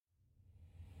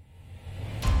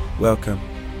Welcome.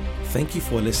 Thank you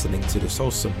for listening to this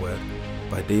wholesome word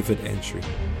by David Entry.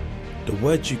 The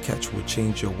words you catch will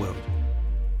change your world.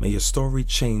 May your story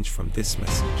change from this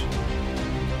message.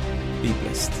 Be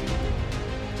blessed.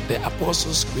 The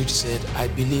Apostles' Creed said, I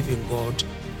believe in God,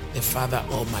 the Father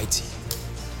Almighty.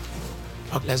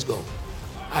 Okay, let's go.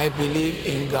 I believe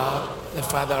in God, the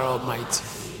Father Almighty,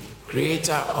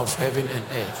 creator of heaven and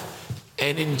earth,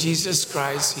 and in Jesus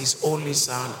Christ, his only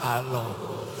Son, our Lord,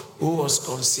 who was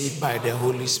conceived by the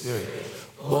Holy Spirit,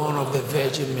 born of the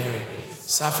Virgin Mary,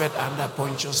 suffered under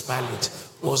Pontius Pilate,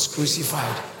 was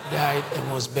crucified, died,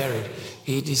 and was buried.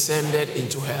 He descended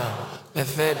into hell. The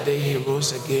third day he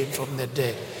rose again from the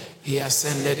dead. He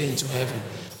ascended into heaven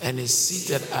and is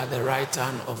seated at the right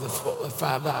hand of the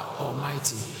Father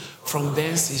Almighty. From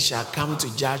thence he shall come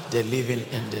to judge the living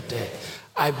and the dead.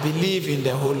 I believe in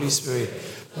the Holy Spirit,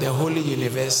 the Holy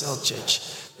Universal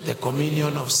Church, the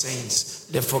communion of saints,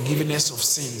 the forgiveness of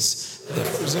sins, the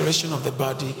resurrection of the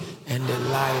body, and the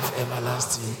life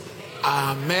everlasting.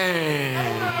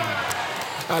 Amen.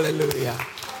 Hallelujah.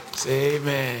 Say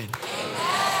amen.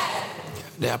 Amen.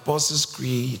 The Apostles'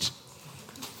 Creed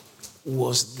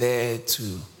was there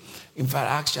too. In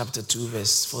fact, Acts chapter 2,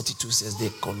 verse 42 says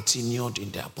they continued in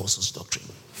the Apostles' doctrine.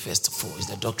 First of all is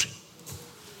the doctrine.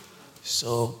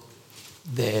 So,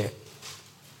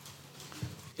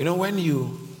 when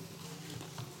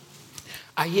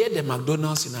I hear the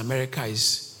McDonald's in America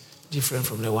is different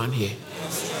from the one here.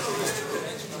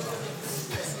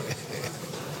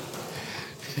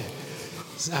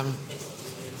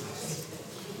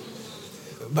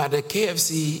 But the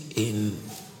KFC in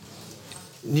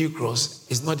New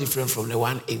Cross is not different from the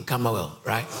one in Camberwell,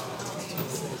 right?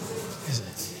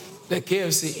 The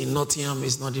KFC in Nottingham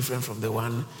is not different from the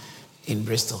one in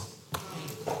Bristol.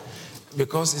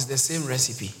 Because it's the same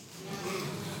recipe.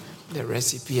 The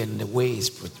recipe and the way it's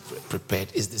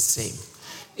prepared is the same.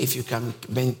 If you can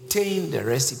maintain the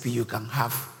recipe, you can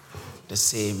have the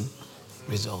same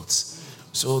results.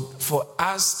 So for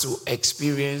us to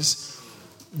experience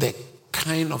the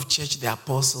kind of church the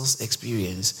apostles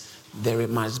experienced, there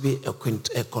must be a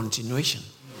continuation.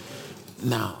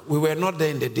 Now, we were not there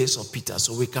in the days of Peter,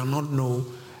 so we cannot know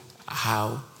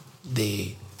how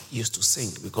they used to sing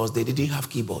because they didn't have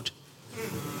keyboard.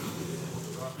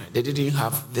 They didn't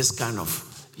have this kind of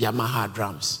Yamaha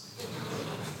drums.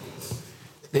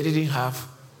 They didn't have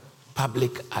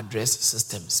public address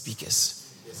system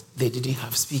speakers. They didn't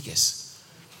have speakers.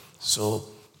 So,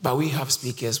 but we have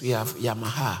speakers. We have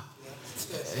Yamaha.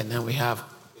 And then we have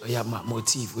Yamaha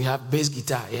motif. We have bass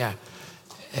guitar, yeah.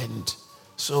 And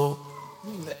so,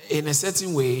 in a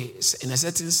certain way, in a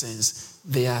certain sense,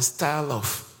 their style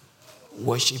of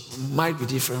worship might be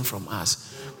different from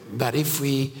us. But if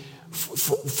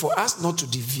for us not to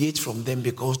deviate from them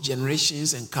because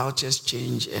generations and cultures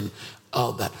change and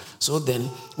all that. So then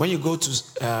when you go to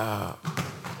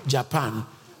Japan,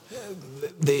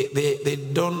 they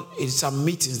don't, in some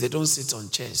meetings, they don't sit on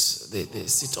chairs. They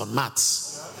sit on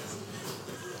mats.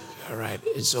 All right.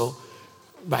 And so,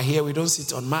 but here we don't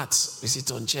sit on mats. We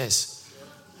sit on chairs.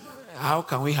 How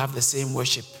can we have the same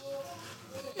worship?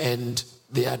 And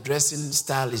their dressing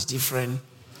style is different.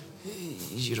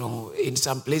 You know, in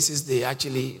some places they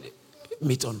actually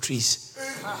meet on trees.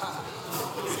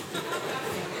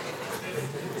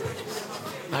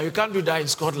 Now you can't do that in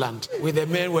Scotland with the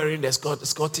men wearing the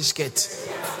Scottish skirt.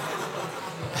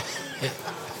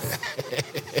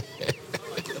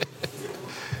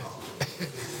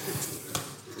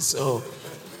 So,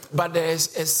 but there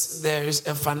is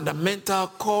a fundamental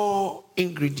core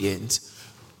ingredient.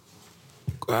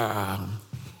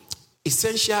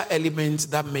 Essential element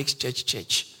that makes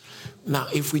church. Now,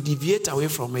 if we deviate away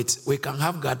from it, we can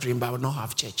have gathering but not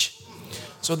have church.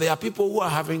 So there are people who are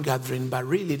having gathering, but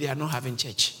really they are not having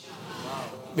church.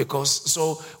 Because,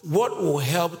 so what will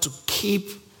help to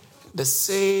keep the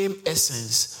same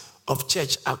essence of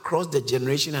church across the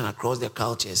generation and across the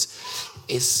cultures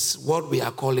is what we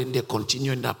are calling the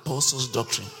continuing the apostles'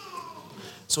 doctrine.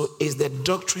 So it's the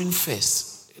doctrine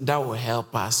first that will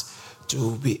help us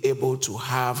to be able to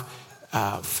have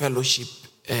fellowship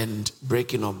and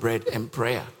breaking of bread and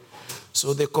prayer.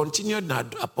 So they continued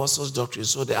that apostles' doctrine.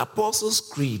 So the Apostles'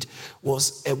 Creed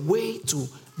was a way to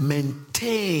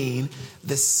maintain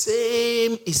the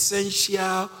same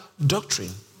essential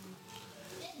doctrine.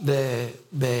 The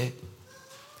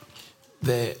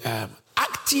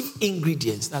active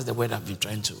ingredients, that's the word I've been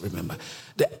trying to remember.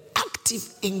 The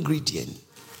active ingredient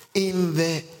in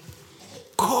the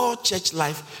core church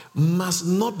life must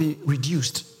not be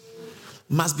reduced,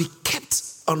 must be kept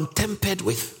untempered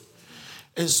with.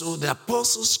 And so the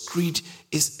Apostles' Creed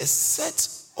is a set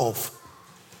of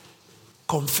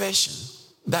confession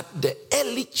that the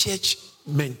early church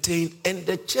maintained and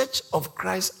the Church of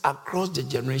Christ across the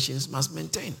generations must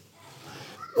maintain.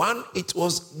 One, it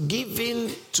was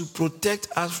given to protect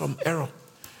us from error.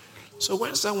 So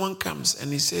when someone comes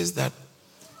and he says that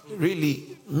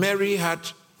really Mary had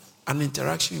an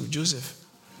interaction with Joseph,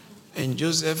 and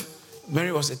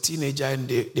Mary was a teenager, and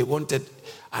they wanted,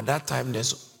 at that time the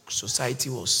society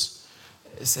was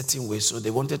a certain way, so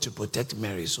they wanted to protect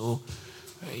Mary. So,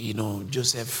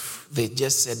 Joseph, they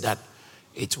just said that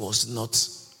it was not,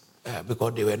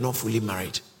 because they were not fully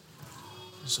married.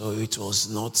 So it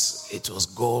was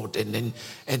God. And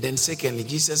then secondly,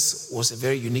 Jesus was a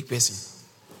very unique person.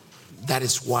 That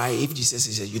is why if Jesus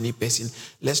is a unique person,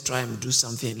 let's try and do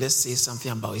something. Let's say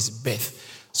something about his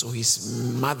birth. So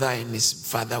his mother and his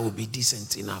father will be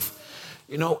decent enough.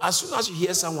 As soon as you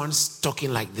hear someone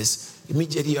talking like this,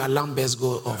 immediately your alarm bells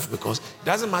go off, because it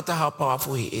doesn't matter how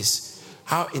powerful he is,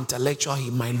 how intellectual he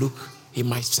might look, he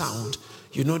might sound.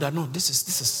 You know that, no, this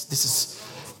is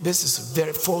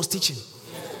very false teaching,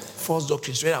 false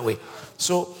doctrine straight away.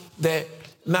 So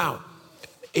now,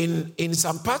 in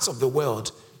some parts of the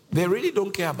world, they really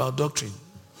don't care about doctrine.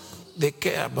 They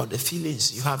care about the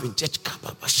feelings you have in church.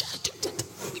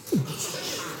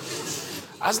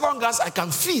 As long as I can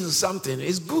feel something,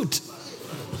 it's good.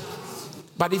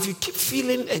 But if you keep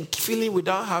feeling and feeling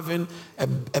without having a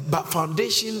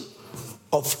foundation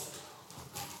of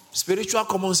spiritual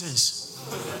common sense,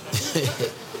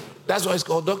 that's why it's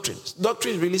called doctrine.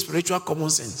 Doctrine is really spiritual common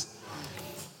sense.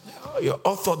 Your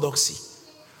orthodoxy.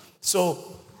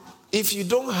 So, if you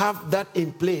don't have that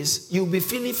in place, you'll be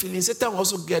feeling. Satan will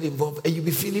also get involved, and you'll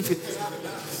be feeling.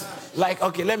 Like,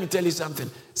 okay, let me tell you something.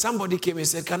 Somebody came and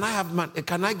said, can I have money?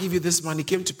 Can I give you this money?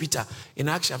 Came to Peter in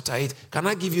Acts chapter 8. Can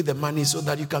I give you the money so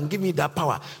that you can give me that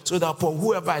power? So that upon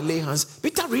whoever I lay hands.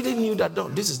 Peter really knew that, no,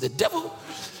 this is the devil.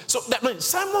 So that means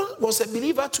Simon was a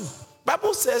believer too.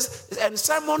 Bible says, and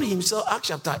Simon himself, Acts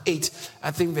chapter 8,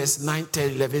 I think verse 9,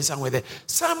 10, 11, somewhere there.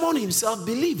 Simon himself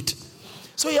believed.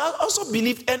 So he also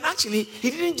believed, and actually,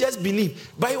 he didn't just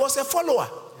believe, but he was a follower.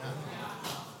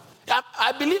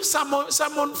 I believe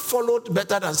someone followed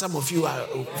better than some of you are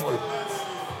following.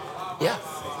 Yeah.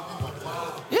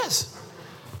 Yes.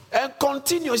 And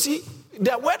continue. See,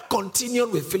 the word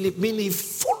continued with Philip, meaning he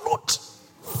followed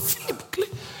Philip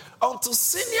until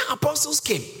senior apostles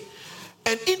came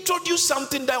and introduced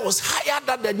something that was higher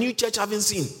than the new church haven't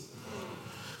seen.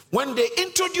 When they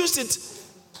introduced it,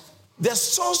 the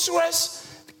sorcerer's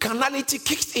carnality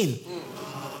kicked in.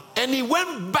 And he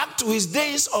went back to his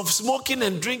days of smoking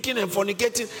and drinking and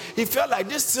fornicating. He felt like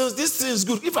this thing is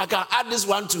good. If I can add this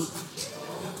one too.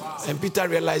 And Peter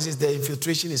realizes the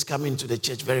infiltration is coming to the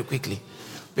church very quickly.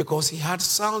 Because he had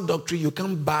sound doctrine. You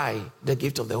can't buy the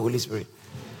gift of the Holy Spirit.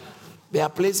 There are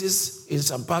places in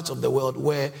some parts of the world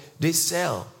where they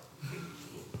sell.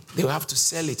 They will have to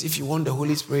sell it. If you want the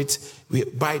Holy Spirit,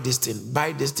 buy this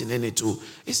thing, and it will.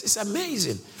 It's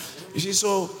amazing. You see,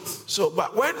 so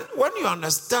but when you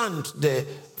understand the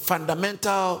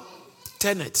fundamental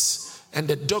tenets and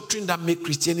the doctrine that make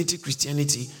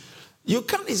Christianity, you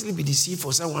can't easily be deceived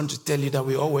for someone to tell you that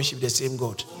we all worship the same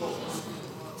God.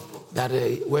 That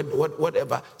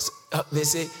whatever they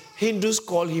say, Hindus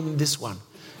call him this one,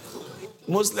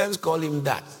 Muslims call him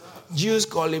that, Jews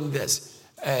call him this,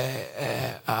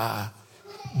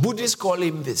 Buddhists call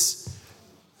him this.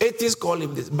 Atheists call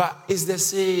him this, but it's the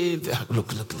same.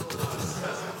 Look.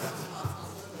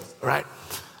 Right?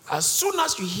 As soon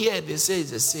as you hear they say it's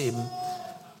the same,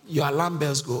 your alarm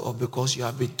bells go off, because you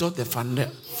have been taught the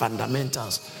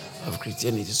fundamentals of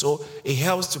Christianity. So it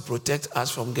helps to protect us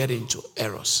from getting into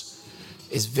errors.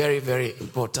 It's very, very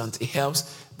important. It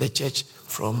helps the church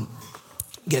from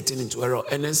getting into error.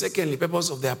 And then secondly, the purpose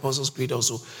of the Apostles' Creed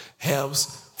also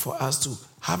helps for us to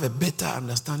have a better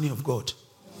understanding of God.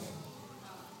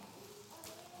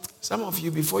 Some of you,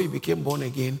 before you became born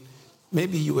again,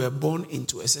 maybe you were born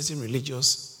into a certain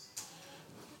religious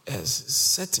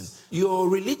setting. Your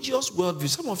religious worldview,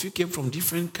 some of you came from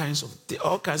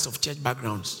all kinds of church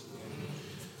backgrounds.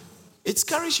 It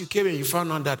scares you came and you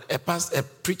found out that a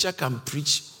preacher can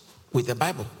preach with the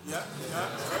Bible. Yeah.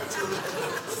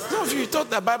 Some of you thought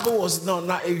the Bible was, no,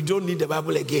 you don't need the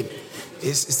Bible again.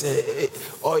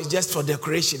 Or it's just for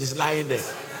decoration, it's lying there.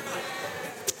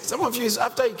 Some of you,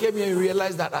 after you came here, you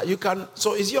realize that you can.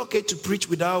 So is it okay to preach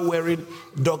without wearing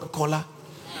dog collar?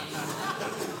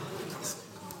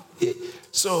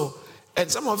 So,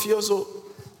 and some of you also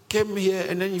came here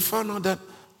and then you found out that,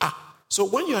 so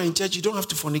when you are in church, you don't have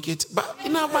to fornicate. But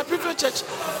in my previous church,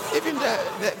 even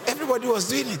everybody was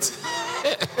doing it.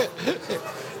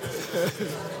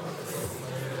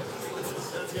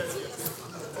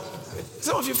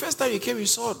 Some of you, first time you came, you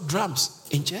saw drums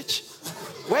in church.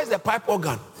 Where's the pipe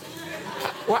organ?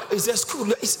 What is a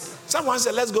school? Someone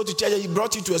said, let's go to church. He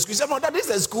brought you to a school. Someone, that is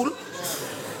a school.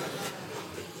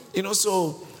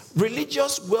 So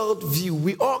religious worldview,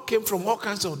 we all came from all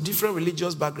kinds of different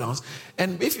religious backgrounds.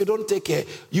 And if you don't take care,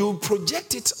 you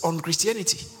project it on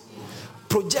Christianity.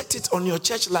 Project it on your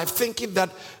church life, thinking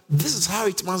that this is how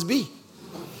it must be.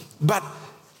 But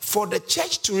for the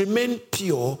church to remain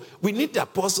pure, we need the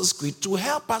Apostles' Creed to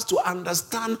help us to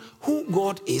understand who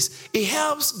God is. It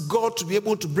helps God to be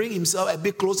able to bring himself a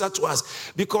bit closer to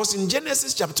us. Because in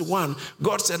Genesis chapter 1,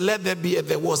 God said, let there be, and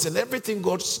there was. And everything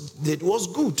God did was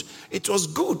good. It was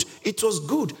good. It was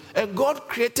good. And God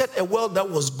created a world that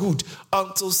was good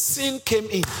until sin came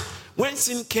in. When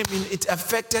sin came in, it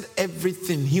affected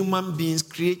everything. Human beings,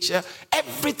 creature,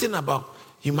 everything about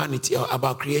humanity or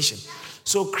about creation.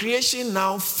 So creation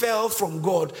now fell from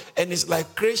God, and it's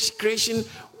like creation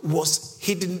was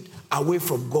hidden away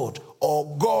from God.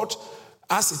 Or God,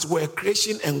 as it were,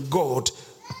 creation and God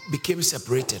became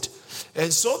separated.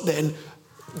 And so then,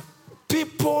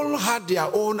 people had their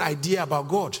own idea about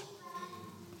God.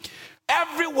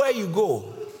 Everywhere you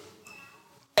go,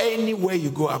 anywhere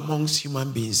you go amongst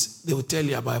human beings, they will tell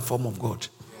you about a form of God.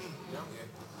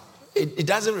 It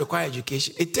doesn't require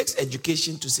education. It takes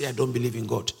education to say, I don't believe in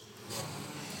God.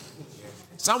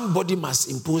 Somebody must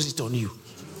impose it on you.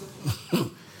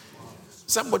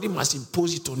 Somebody must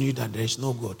impose it on you that there is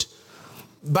no God.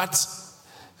 But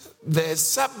the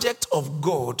subject of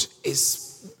God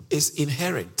is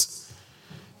inherent.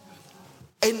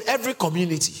 In every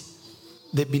community,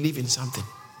 they believe in something.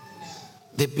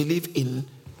 They believe in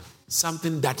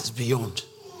something that is beyond.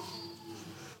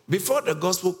 Before the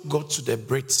gospel got to the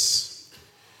Brits,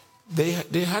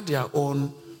 they had their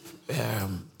own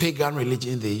pagan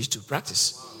religion they used to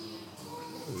practice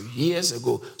years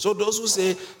ago. So those who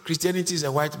say Christianity is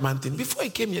a white man thing, before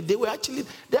it came here, they were actually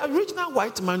the original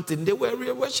white man thing. They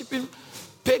were worshipping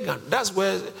pagan. That's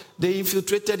where they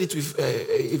infiltrated it with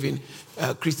even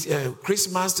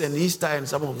Christmas and Easter and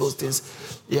some of those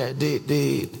things. Yeah,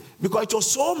 they because it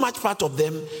was so much part of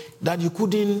them that you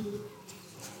couldn't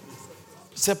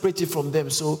separate it from them.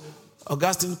 So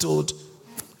Augustine told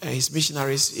his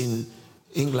missionaries in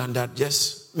England that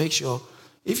just make sure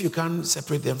if you can't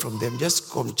separate them from them,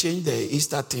 just come change the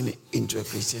Easter thing into a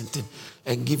Christian thing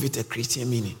and give it a Christian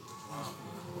meaning.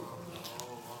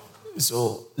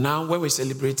 So now when we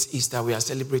celebrate Easter, we are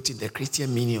celebrating the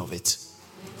Christian meaning of it.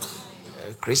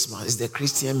 Christmas is the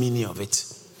Christian meaning of it.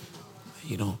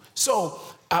 So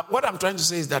what I'm trying to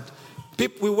say is that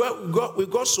we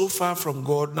got so far from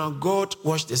God. Now God,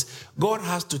 watch this. God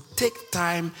has to take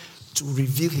time to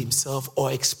reveal himself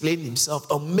or explain himself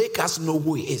or make us know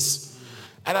who he is.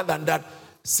 Other than that,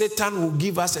 Satan will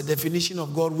give us a definition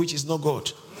of God which is not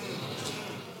God.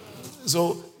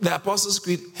 So the Apostles'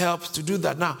 Creed helps to do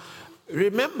that. Now,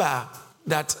 remember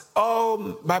that all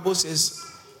Bible says,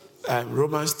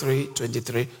 Romans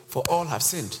 3:23, for all have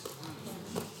sinned.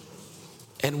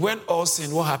 And when all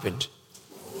sinned, what happened?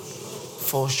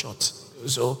 Fall short.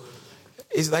 So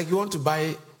it's like you want to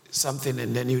buy something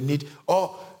and then you need,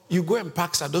 or you go and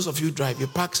park, those of you who drive, you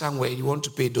park somewhere, you want to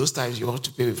pay, those times you want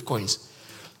to pay with coins.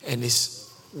 And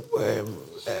it's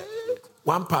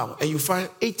 £1, and you find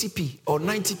 80p or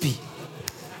 90p.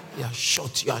 You are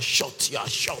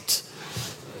short.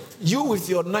 You with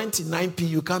your 99p,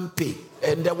 you can't pay.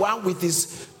 And the one with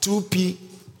his 2p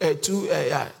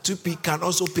can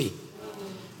also pay.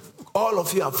 All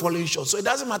of you are falling short. So it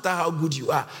doesn't matter how good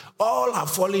you are. All are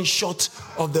falling short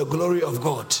of the glory of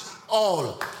God.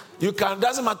 All.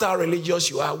 Doesn't matter how religious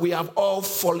you are, we have all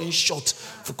fallen short.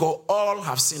 Because all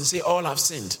have sinned. Say, all have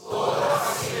sinned. All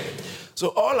have sinned. So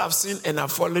all have sinned and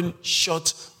have fallen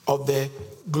short of the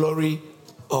glory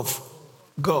of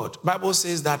God. Bible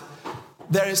says that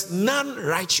there is none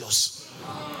righteous.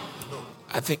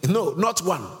 No, not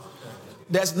one.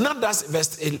 There's none. That's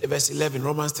verse 11,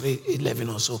 Romans 3:11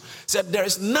 or so. Said there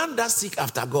is none that seek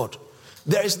after God.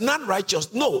 There is none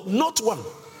righteous. No, not one.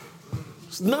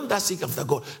 None that seek after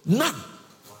God. None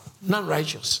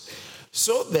righteous.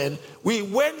 So then, we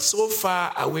went so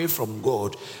far away from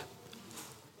God.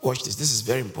 Watch this. This is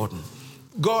very important.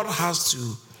 God has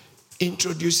to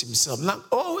introduce himself. Now,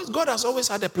 God has always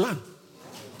had a plan.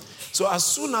 So as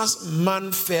soon as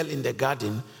man fell in the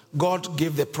garden, God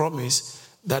gave the promise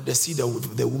that the seed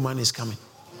of the woman is coming.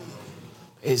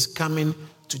 Is coming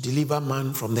to deliver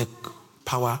man from the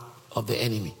power of the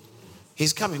enemy.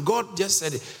 He's coming. God just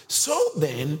said it. So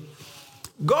then,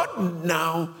 God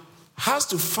now has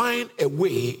to find a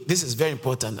way. This is very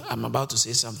important. I'm about to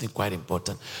say something quite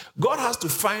important. God has to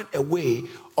find a way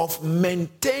of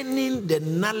maintaining the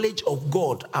knowledge of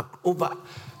God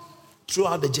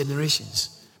throughout the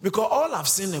generations. Because all have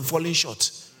sinned and fallen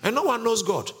short. And no one knows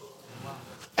God.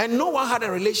 And no one had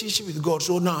a relationship with God.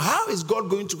 So now, how is God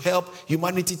going to help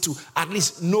humanity to at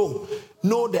least know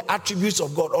the attributes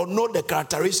of God, or know the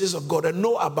characteristics of God, and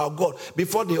know about God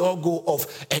before they all go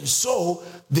off? And so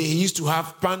they used to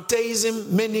have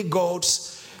pantheism, many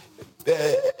gods.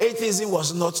 Atheism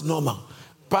was not normal.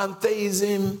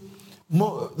 Pantheism,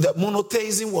 the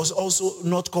monotheism was also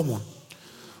not common.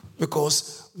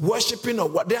 Because worshipping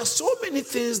of what, there are so many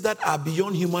things that are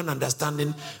beyond human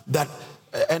understanding that.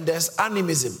 And there's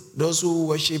animism. Those who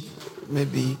worship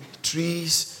maybe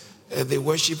trees, they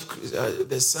worship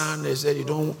the sun. They say you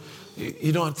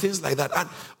don't, things like that. And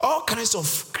all kinds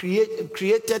of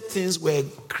created things were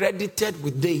credited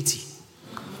with deity.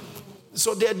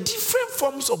 So there are different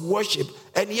forms of worship,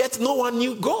 and yet no one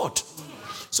knew God.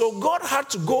 So God had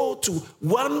to go to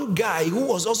one guy who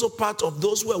was also part of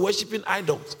those who were worshiping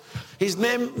idols. His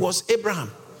name was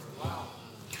Abraham.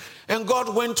 And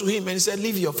God went to him and he said,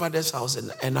 leave your father's house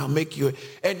and I'll make you.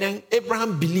 And then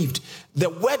Abraham believed. The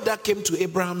word that came to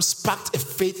Abraham sparked a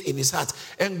faith in his heart.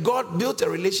 And God built a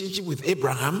relationship with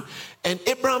Abraham. And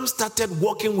Abraham started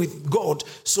walking with God.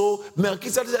 So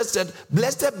Melchizedek said,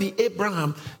 blessed be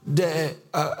Abraham, the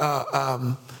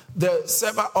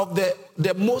server of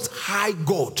the Most High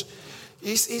God.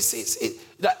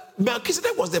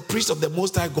 Melchizedek was the priest of the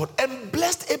Most High God and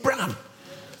blessed Abraham.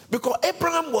 Because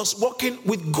Abraham was walking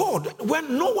with God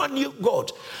when no one knew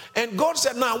God. And God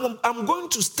said, now I'm going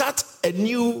to start a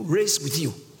new race with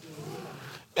you.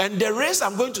 And the race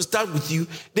I'm going to start with you,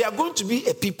 they are going to be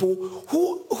a people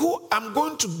who I'm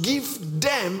going to give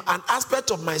them an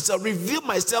aspect of myself, reveal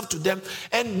myself to them,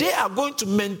 and they are going to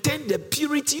maintain the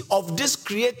purity of this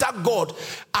creator God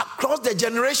across the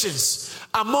generations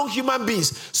among human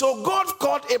beings. So God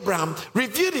called Abraham,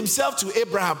 revealed himself to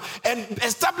Abraham, and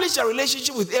established a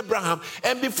relationship with Abraham.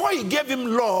 And before he gave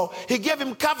him law, he gave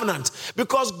him covenant.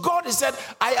 Because God, he said,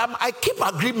 I keep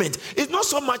agreement. It's not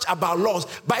so much about laws,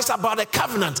 but it's about a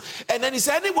covenant. And then he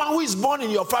said, anyone who is born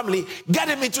in your family, get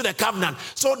him into the covenant.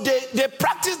 So they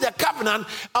practiced the covenant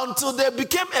until they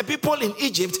became a people in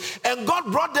Egypt. And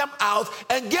God brought them out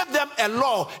and gave them a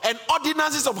law and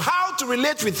ordinances of how to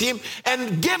relate with him,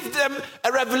 and gave them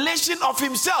a revelation of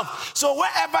himself. So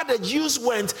wherever the Jews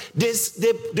went,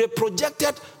 they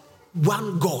projected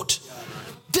one God.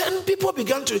 Then people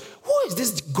began to, who is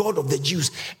this God of the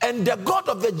Jews? And the God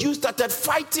of the Jews started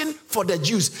fighting for the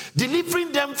Jews,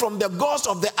 delivering them from the gods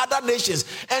of the other nations.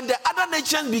 And the other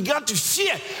nations began to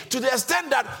fear, to the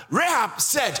extent that Rahab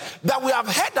said that we have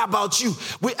heard about you.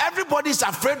 Everybody is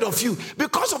afraid of you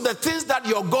because of the things that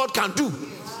your God can do.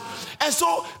 And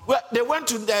so they went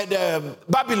to the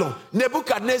Babylon.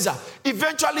 Nebuchadnezzar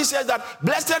eventually says that,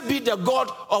 blessed be the God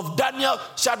of Daniel,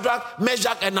 Shadrach,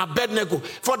 Meshach, and Abednego.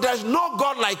 For there's no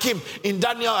God like him. In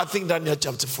Daniel, I think Daniel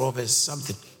chapter 4, verse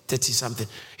something, 30 something.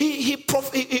 He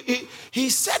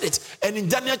said it. And in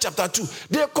Daniel chapter 2,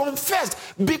 they confessed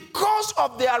because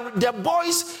of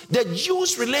the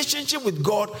Jews' relationship with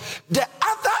God. The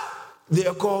other, they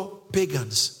are called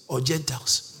pagans or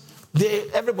Gentiles.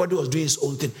 Everybody was doing his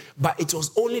own thing, but it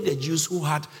was only the Jews who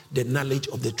had the knowledge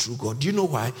of the true God. Do you know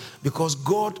why? Because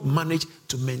God managed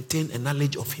to maintain a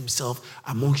knowledge of himself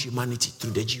among humanity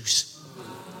through the Jews.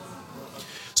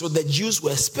 So the Jews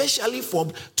were specially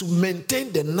formed to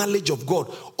maintain the knowledge of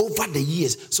God over the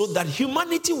years, so that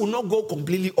humanity will not go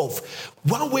completely off.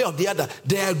 One way or the other,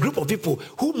 there are a group of people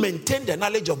who maintain the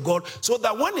knowledge of God, so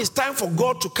that when it's time for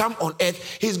God to come on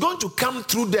earth, he's going to come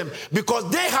through them, because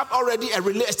they have already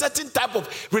a certain type of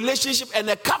relationship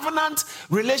and a covenant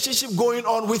relationship going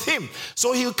on with him.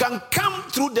 So he can come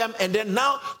through them, and then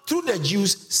now through the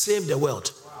Jews save the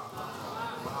world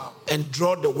and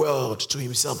draw the world to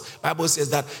himself. The Bible says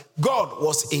that God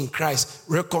was in Christ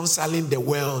reconciling the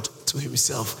world to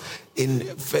himself in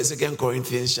 2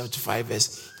 Corinthians chapter 5,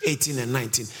 verse 18 and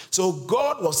 19. So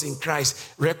God was in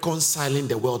Christ reconciling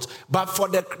the world. But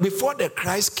before the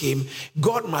Christ came,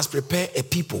 God must prepare a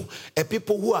people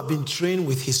who have been trained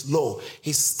with his law,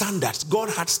 his standards. God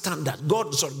had standards.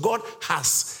 God has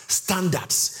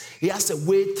standards. He has a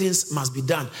way things must be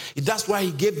done. That's why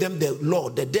he gave them the law,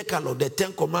 the Decalogue, the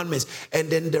 10 Commandments, and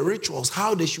then the rituals,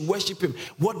 how they should worship him,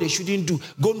 what they shouldn't do.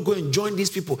 Go and join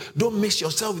these people. Don't mix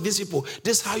yourself with these people.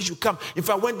 This is how you come. In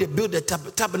fact, when they built the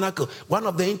tabernacle, one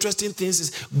of the interesting things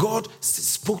is God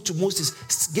spoke to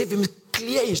Moses, gave him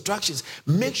clear instructions.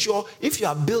 Make sure if you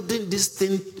are building this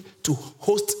thing to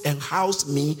host and house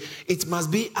me, it must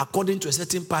be according to a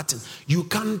certain pattern. You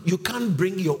can't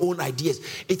bring your own ideas.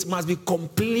 It must be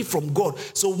completely from God.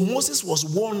 So Moses was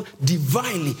warned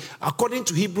divinely, according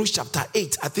to Hebrews chapter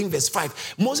 8, I think verse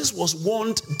 5. Moses was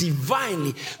warned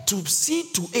divinely to see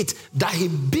to it that he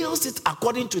builds it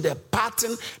according to the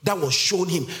pattern that was shown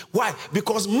him. Why?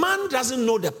 Because man doesn't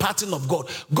know the pattern of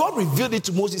God. God revealed it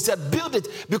to Moses. He said, build it,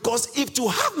 because if to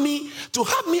have me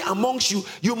amongst you,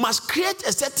 you must create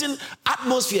a certain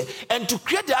atmosphere. And to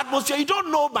create the atmosphere, you don't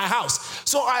know my house.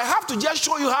 So I have to just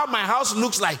show you how my house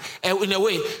looks like, in a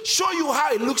way. Show you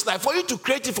how it looks like for you to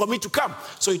create it for me to come.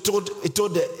 So he told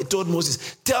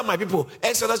Moses, tell my people,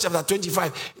 Exodus chapter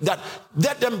 25, that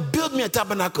let them build me a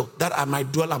tabernacle that I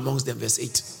might dwell amongst them. Verse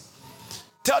 8.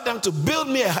 Tell them to build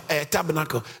me a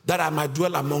tabernacle that I might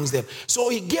dwell amongst them. So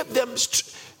he gave them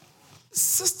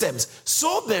systems.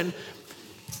 So then,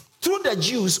 through the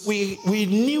Jews, we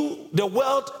knew, the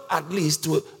world at least,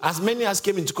 as many as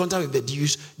came into contact with the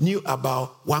Jews, knew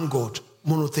about one God,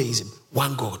 monotheism,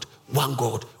 one God, one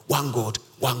God, one God,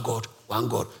 one God, one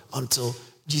God, until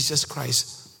Jesus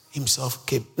Christ himself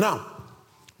came. Now,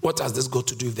 what has this got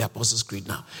to do with the Apostles' Creed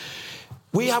now?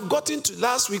 We have gotten to,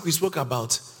 last week we spoke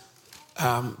about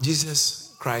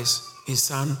Jesus Christ, his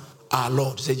son, our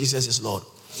Lord. Say, Jesus is Lord.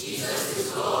 Jesus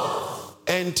is Lord.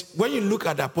 And when you look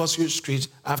at the Apostles' Creed,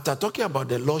 after talking about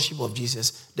the Lordship of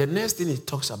Jesus, the next thing it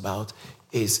talks about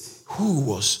is who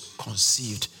was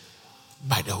conceived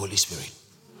by the Holy Spirit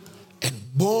and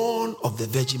born of the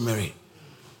Virgin Mary.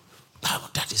 Now,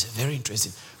 that is a very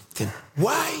interesting thing.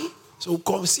 Why? So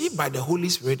conceived by the Holy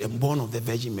Spirit and born of the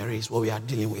Virgin Mary is what we are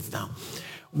dealing with now.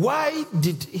 Why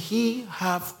did he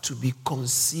have to be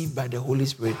conceived by the Holy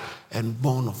Spirit and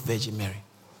born of Virgin Mary?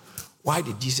 Why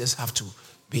did Jesus have to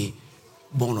be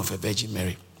born of a Virgin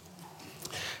Mary?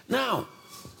 Now,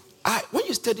 when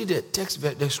you study the text,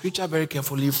 the scripture very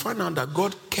carefully, you find out that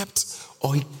God kept,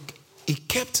 or he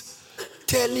kept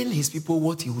telling his people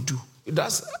what he would do.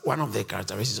 That's one of the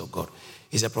characteristics of God.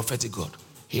 He's a prophetic God.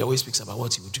 He always speaks about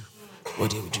what he would do,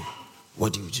 what he would do,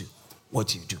 what he would do, what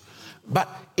he would do. But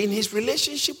in his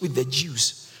relationship with the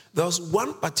Jews, there was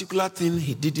one particular thing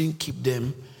he didn't keep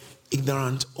them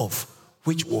ignorant of,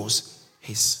 which was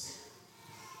his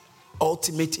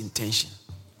ultimate intention,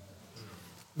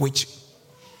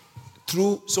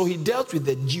 so he dealt with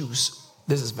the Jews,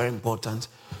 this is very important,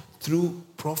 through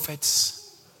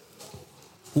prophets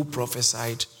who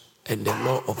prophesied and the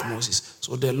law of Moses.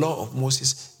 So the law of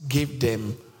Moses gave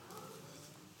them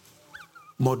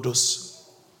modus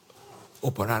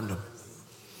operandum,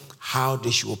 how they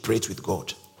should operate with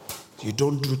God. You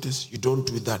don't do this, you don't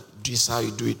do that, this is how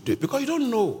you do it, because you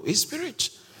don't know, it's spirit.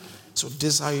 So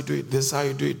this is how you do it, this is how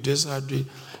you do it, this is how you do it.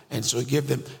 And so he gave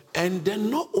them. And then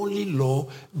not only law,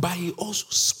 but he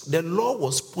also, the law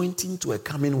was pointing to a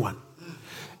coming one.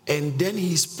 And then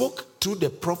he spoke through the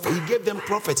prophet, he gave them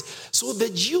prophets. So the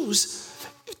Jews,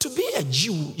 to be a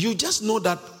Jew, you just know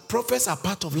that prophets are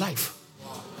part of life.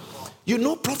 You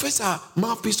know prophets are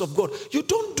mouthpiece of God. You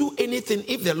don't do anything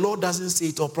if the Lord doesn't say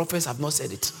it or prophets have not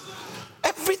said it.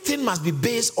 Everything must be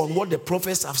based on what the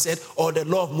prophets have said or the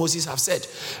law of Moses have said.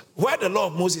 Where the law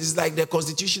of Moses is like the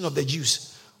constitution of the Jews.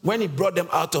 When he brought them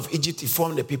out of Egypt, he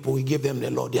formed the people, he gave them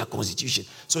the law, their constitution.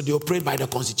 So they operate by the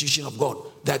constitution of God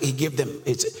that he gave them.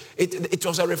 It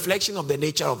was a reflection of the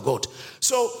nature of God.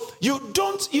 So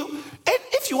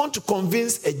if you want to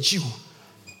convince a Jew,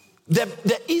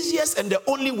 the easiest and the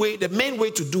only way, the main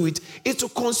way to do it is to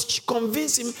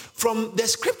convince him from the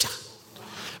scripture.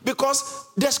 Because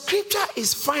the scripture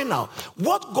is final.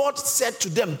 What God said to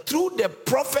them through the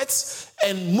prophets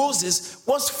and Moses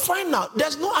was final.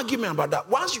 There's no argument about that.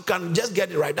 Once you can just get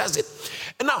it right, that's it.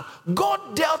 And now,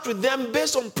 God dealt with them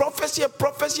based on prophecy,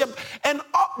 and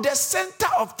the center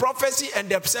of prophecy and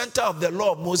the center of the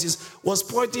law of Moses was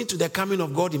pointing to the coming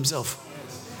of God himself.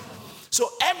 So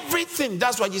everything,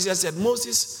 that's why Jesus said,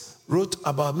 Moses wrote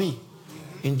about me.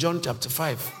 In John chapter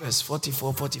 5, verse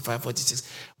 44, 45,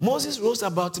 46. Moses wrote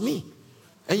about me,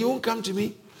 and you won't come to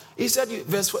me. He said,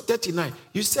 verse 39,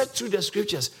 you said through the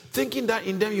scriptures, thinking that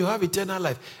in them you have eternal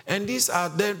life. And these are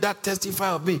them that testify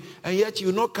of me, and yet you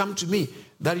will not come to me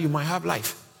that you might have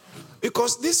life.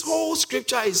 Because this whole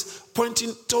scripture is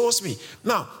pointing towards me.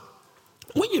 Now,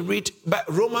 when you read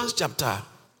Romans chapter,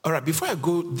 all right, before I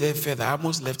go there further, I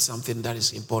almost left something that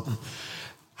is important.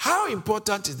 How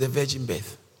important is the virgin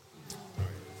birth?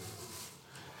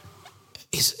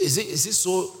 Is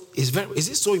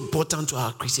it so important to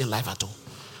our Christian life at all?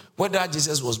 Whether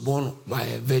Jesus was born by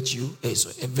a virgin,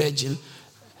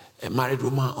 a married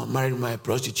woman or married woman, a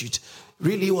prostitute.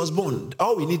 Really, he was born.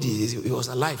 All we need is he was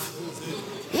alive.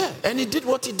 Yeah, and he did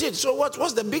what he did. So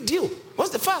what's the big deal?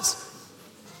 What's the fuss?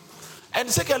 And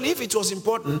secondly, if it was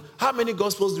important, how many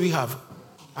gospels do we have?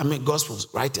 I mean, gospels,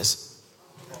 writers.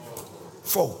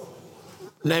 4.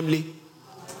 Namely,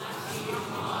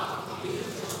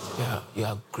 yeah, you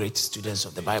are great students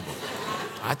of the Bible.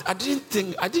 I didn't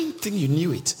think you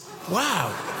knew it.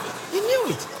 Wow, you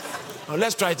knew it. Now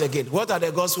let's try it again. What are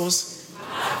the gospels?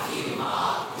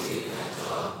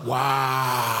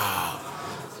 Wow.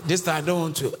 This time I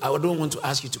don't want to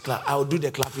ask you to clap. I will do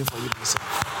the clapping for you myself.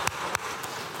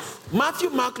 Matthew,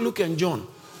 Mark, Luke, and John.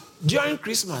 During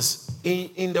Christmas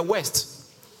in the West.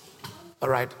 All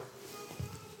right.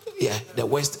 Yeah, the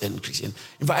West and Christian.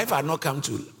 In fact, if I had not come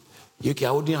to UK,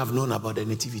 I wouldn't have known about the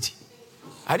nativity.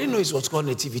 I didn't know it was called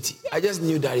nativity. I just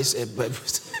knew that it's a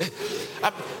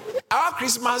our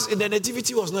Christmas in the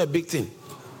nativity was not a big thing.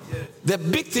 The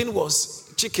big thing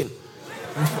was chicken.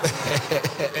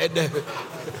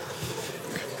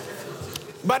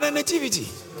 But the nativity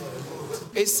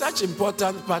is such an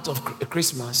important part of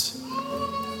Christmas.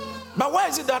 But why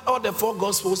is it that all the 4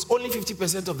 gospels, only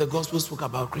 50% of the gospels spoke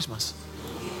about Christmas?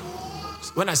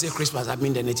 When I say Christmas, I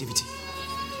mean the nativity.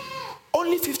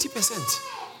 Only 50%.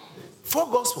 4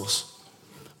 gospels.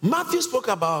 Matthew spoke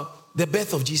about the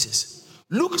birth of Jesus.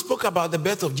 Luke spoke about the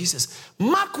birth of Jesus.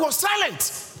 Mark was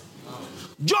silent.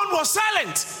 John was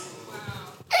silent.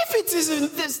 If it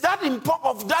is that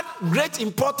of that great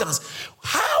importance,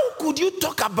 how could you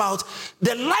talk about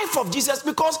the life of Jesus?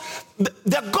 Because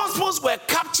the Gospels were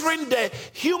capturing the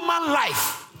human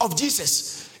life of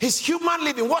Jesus, his human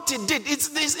living, what he did. It's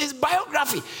his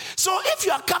biography. So if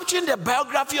you are capturing the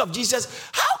biography of Jesus,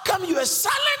 how come you are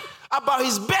silent about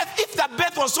his birth if that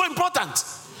birth was so important?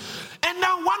 And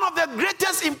now one of the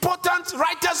greatest important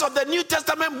writers of the New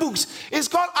Testament books is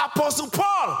called Apostle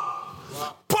Paul.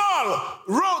 Paul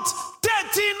wrote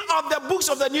 13 of the books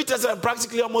of the New Testament,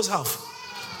 practically almost half.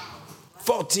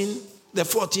 14, the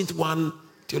 14th one,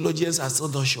 theologians are still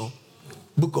not sure.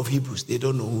 Book of Hebrews, they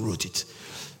don't know who wrote it.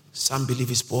 Some believe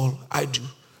it's Paul. I do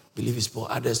believe it's Paul.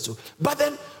 Others too. But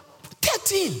then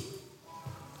 13.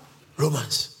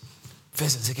 Romans,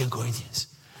 1st and 2nd Corinthians,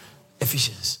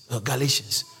 Ephesians,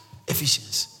 Galatians,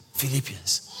 Ephesians,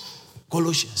 Philippians,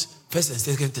 Colossians, 1st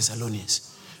and 2nd Thessalonians,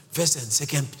 1st and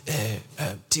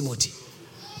 2nd Timothy,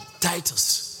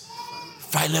 Titus,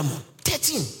 Philemon,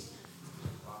 13.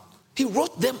 He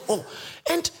wrote them all.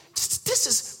 And this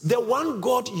is the one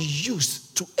God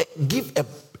used to give a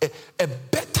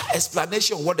better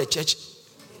explanation of what the church,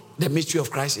 the mystery of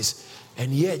Christ is.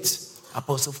 And yet,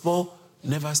 Apostle Paul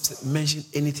never mentioned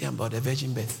anything about the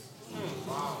virgin birth.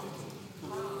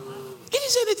 He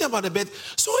didn't say anything about the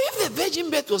birth. So if the virgin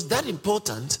birth was that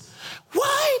important,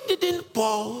 why didn't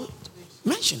Paul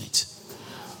mention it?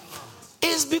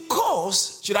 It's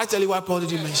because, should I tell you why Paul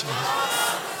didn't mention it?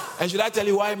 And should I tell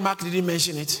you why Mark didn't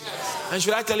mention it? And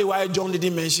should I tell you why John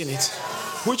didn't mention it?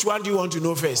 Which one do you want to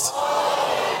know first?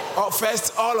 Or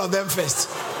first, all of them first?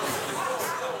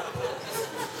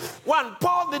 One,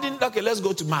 Paul didn't, okay, let's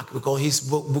go to Mark because his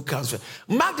book comes first.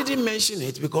 Mark didn't mention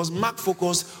it because Mark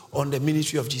focused on the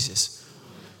ministry of Jesus.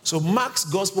 So Mark's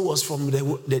gospel was from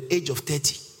the age of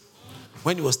 30.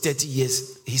 When he was 30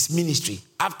 years, his ministry,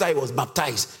 after he was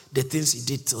baptized, the things he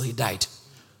did till he died.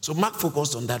 So Mark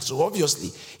focused on that. So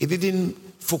obviously, he didn't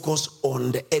focus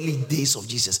on the early days of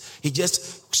Jesus. He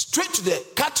just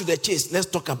cut to the chase. Let's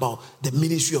talk about the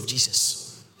ministry of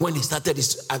Jesus when he started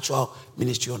his actual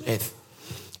ministry on earth.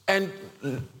 And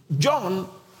John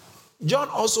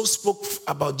also spoke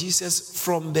about Jesus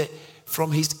from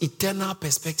his eternal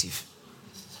perspective.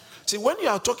 See, when you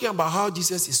are talking about how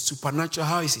Jesus is supernatural,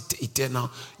 how is it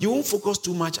eternal, you won't focus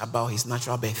too much about his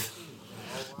natural birth.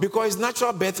 Because his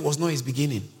natural birth was not his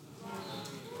beginning.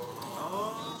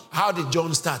 How did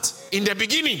John start? In the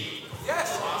beginning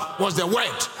was the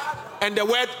Word. And the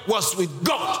Word was with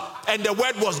God. And the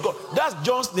Word was God. That's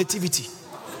John's nativity.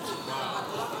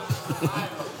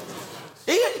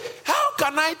 How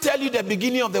can I tell you the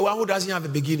beginning of the one who doesn't have a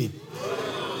beginning?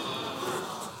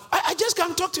 I just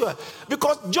can't talk to her.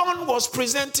 Because John was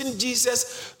presenting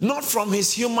Jesus not from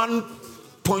his human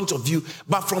point of view,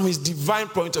 but from his divine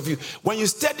point of view. When you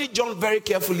study John very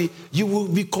carefully, you will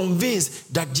be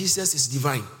convinced that Jesus is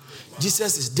divine.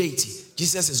 Jesus is deity.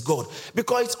 Jesus is God.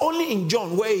 Because it's only in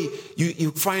John where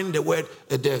you find the word,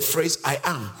 the phrase, I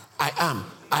am,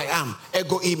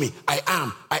 ego eimi, I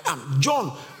am.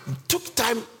 John took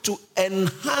time to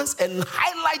enhance and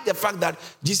highlight the fact that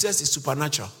Jesus is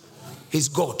supernatural. He's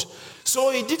God.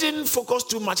 So he didn't focus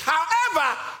too much.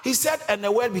 However, he said, and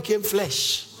the word became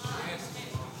flesh.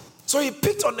 So he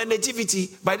picked on the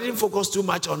nativity, but didn't focus too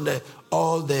much on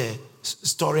all the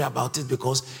story about it,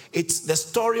 because the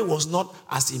story was not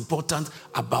as important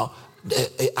as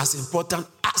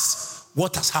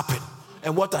what has happened.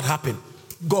 And what had happened?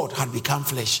 God had become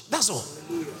flesh. That's all.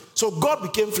 So God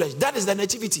became flesh. That is the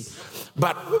nativity.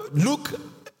 But Luke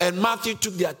and Matthew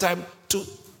took their time to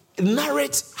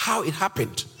narrate how it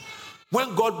happened.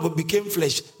 When God became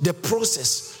flesh, the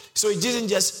process. So it didn't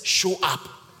just show up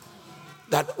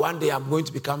that one day I'm going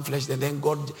to become flesh, and then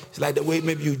God, it's like the way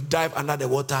maybe you dive under the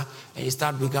water and you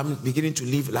start beginning to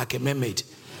live like a mermaid.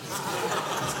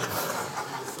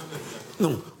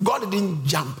 No, God didn't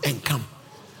jump and come.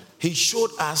 He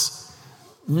showed us.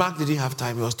 Mark didn't have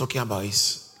time. He was talking about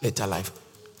his later life.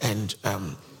 And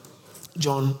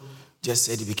John just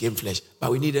said he became flesh.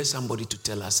 But we needed somebody to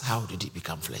tell us, how did he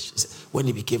become flesh? When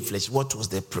he became flesh, what was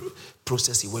the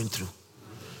process he went through?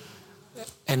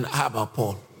 And how about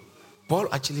Paul? Paul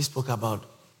actually spoke about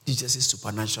Jesus'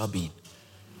 supernatural being.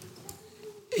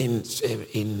 In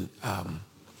 1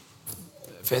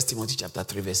 Timothy chapter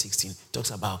 3, verse 16,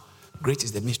 talks about great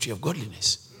is the mystery of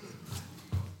godliness.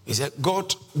 He said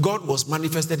God was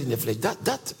manifested in the flesh.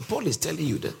 That Paul is telling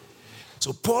you that.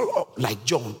 So Paul, like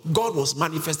John, God was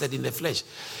manifested in the flesh.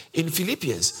 In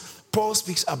Philippians, Paul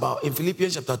speaks about, in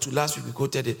Philippians chapter 2, last week we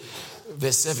quoted it,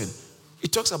 verse 7.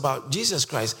 It talks about Jesus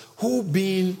Christ, who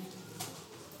being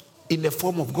in the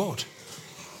form of God.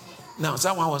 Now,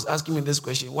 someone was asking me this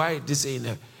question: why did they say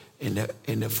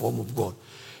in the form of God?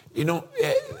 You know,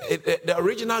 the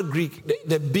original Greek,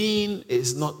 the being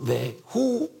is not there.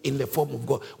 Who in the form of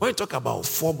God? When you talk about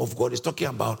form of God, it's talking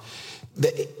about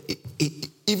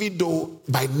even though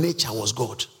by nature was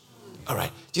God. All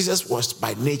right, Jesus was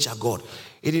by nature God.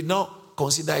 He did not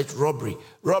consider it robbery.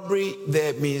 Robbery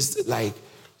there means like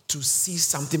to seize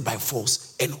something by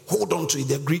force and hold on to it.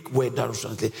 The Greek word that was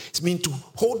translated, it means to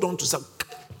hold on to something,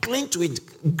 cling to it,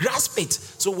 grasp it.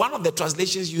 So one of the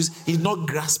translations used is not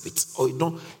grasp it, or you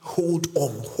don't hold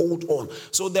on.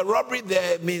 So the robbery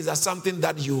there means that something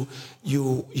that you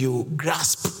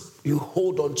grasp, you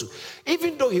hold on to.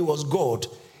 Even though he was God,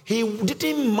 he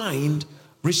didn't mind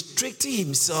restricting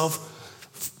himself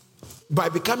by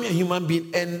becoming a human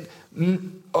being and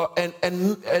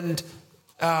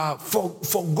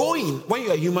forgoing. When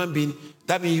you're a human being,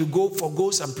 that means you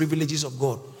forgo some privileges of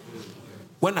God.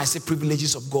 When I say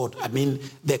privileges of God, I mean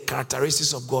the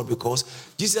characteristics of God, because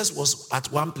Jesus was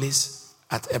at one place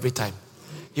at every time.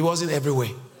 He wasn't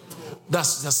everywhere.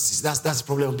 That's the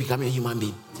problem of becoming a human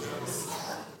being.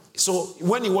 So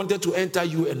when he wanted to enter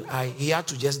you and I, he had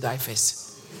to just die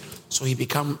first. So he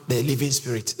became the living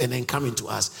spirit and then come into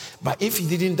us. But if he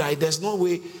didn't die, there's no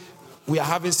way we are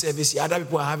having service. Other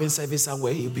people are having service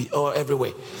somewhere. He'll be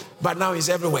everywhere. But now he's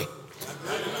everywhere.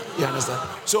 You understand?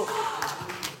 So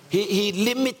he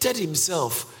limited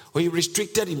himself, or he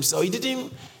restricted himself. He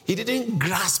didn't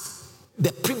grasp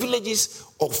the privileges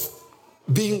of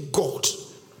being God.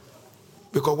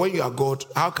 Because when you are God,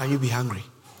 how can you be hungry?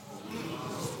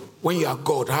 When you are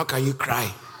God, how can you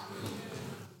cry?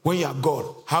 When you are God,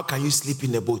 how can you sleep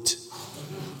in the boat?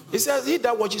 He says, he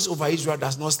that watches over Israel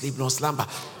does not sleep nor slumber.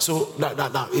 So,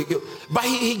 but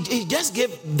he just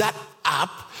gave that up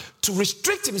to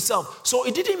restrict himself. So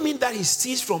it didn't mean that he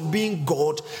ceased from being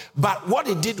God, but what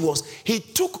he did was he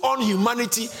took on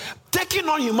humanity. Taking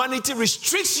on humanity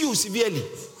restricts you severely.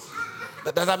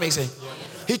 Does that make sense?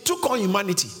 He took on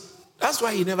humanity. That's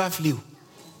why he never flew.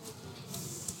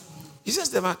 He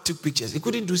just never took pictures. He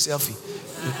couldn't do selfie.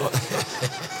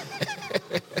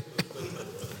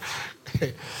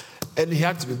 And he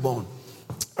had to be born.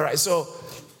 All right, so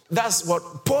that's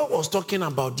what Paul was talking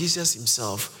about. Jesus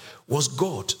himself was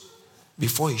God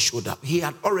before he showed up. He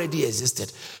had already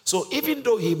existed. So even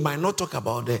though he might not talk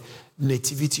about the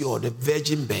nativity or the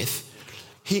virgin birth,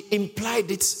 he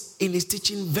implied it in his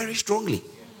teaching very strongly.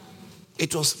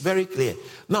 It was very clear.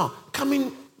 Now,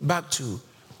 coming back to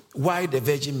why the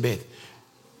virgin birth.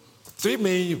 3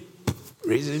 main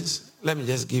reasons. Let me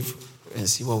just give and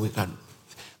see what we can.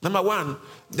 Number one,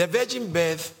 the virgin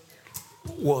birth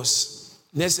was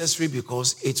necessary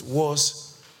because it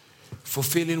was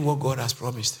fulfilling what God has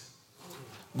promised.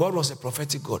 God was a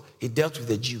prophetic God. He dealt with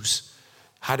the Jews,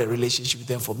 had a relationship with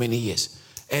them for many years.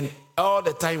 And all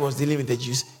the time he was dealing with the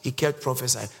Jews, he kept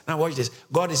prophesying. Now watch this.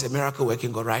 God is a miracle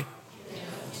working God, right?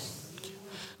 Yes.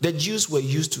 The Jews were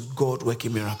used to God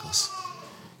working miracles.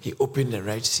 He opened the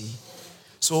Red Sea.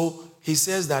 So he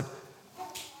says that,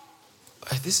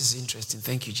 this is interesting.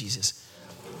 Thank you, Jesus.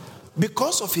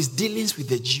 Because of his dealings with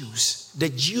the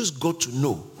Jews got to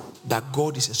know that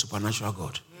God is a supernatural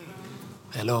God.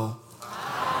 Hello?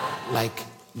 Like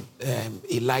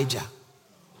Elijah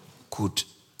could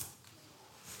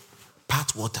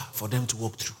part water for them to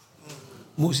walk through.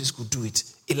 Moses could do it.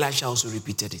 Elisha also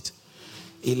repeated it.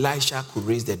 Elisha could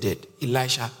raise the dead.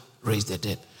 Elisha raised the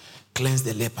dead. Cleansed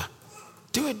the leper.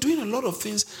 They were doing a lot of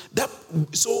things.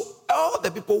 So all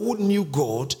the people who knew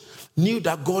God knew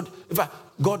that God, in fact,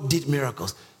 God did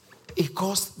miracles. It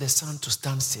caused the sun to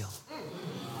stand still.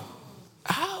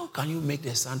 How can you make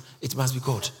the sun? It must be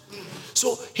God.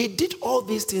 So he did all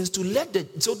these things to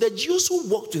so the Jews who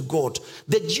walked with God,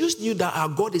 the Jews knew that our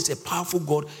God is a powerful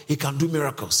God. He can do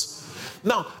miracles.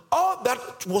 Now, all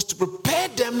that was to prepare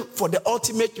them for the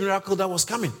ultimate miracle that was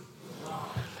coming.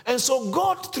 And so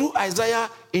God, through Isaiah,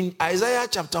 in Isaiah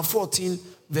chapter 14,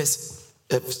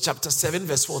 chapter 7,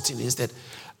 verse 14 instead.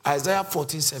 Isaiah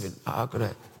 14, 7. How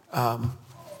could I?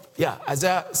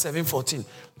 Isaiah 7, 14.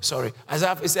 Sorry.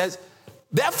 Isaiah, it says,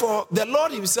 therefore, the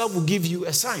Lord himself will give you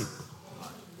a sign.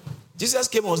 Jesus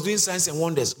came and was doing signs and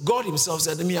wonders. God himself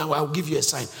said to me, I will give you a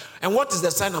sign. And what is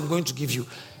the sign I'm going to give you?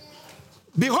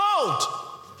 Behold,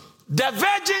 the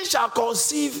virgin shall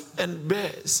conceive and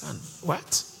bear a son.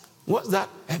 What? What's that?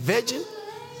 A virgin?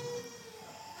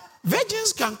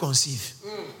 Virgins can't conceive.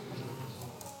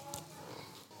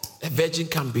 A virgin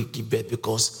can't give birth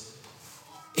because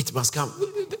it must come.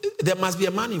 There must be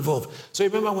a man involved. So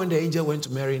remember when the angel went to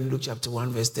Mary in Luke chapter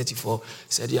 1, verse 34,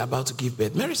 said, you're about to give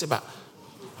birth. Mary said, but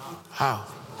how?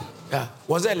 Yeah.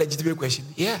 Was that a legitimate question?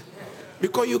 Yeah.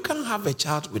 Because you can't have a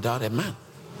child without a man.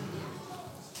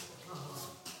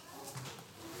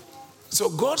 So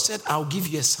God said, I'll give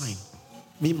you a sign.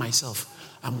 Me, myself,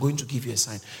 I'm going to give you a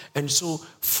sign. And so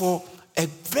for a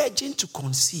virgin to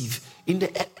conceive, in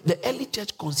the early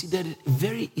church considered it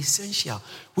very essential,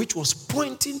 which was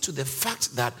pointing to the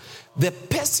fact that the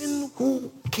person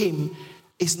who came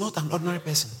is not an ordinary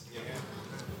person.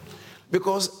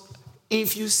 Because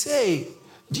if you say,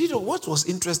 do you know what was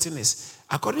interesting is,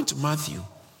 according to Matthew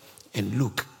and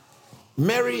Luke,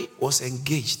 Mary was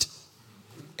engaged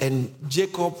and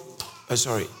Joseph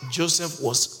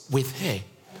was with her.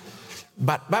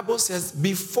 But Bible says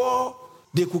before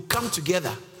they could come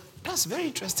together. That's very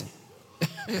interesting.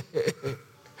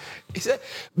 He said,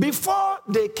 before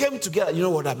they came together, you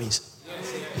know what that means?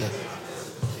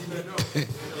 Yes.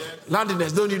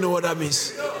 Londoners, don't you know what that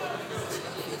means?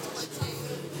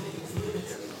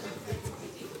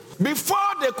 Before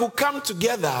they could come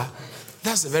together,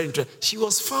 that's a very interesting. She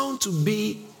was found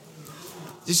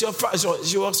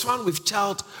with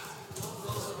child.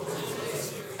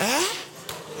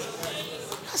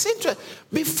 That's interesting.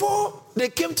 Before they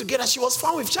came together, she was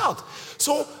found with child.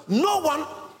 So no one,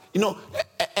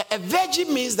 a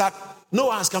virgin means that no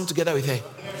one has come together with her.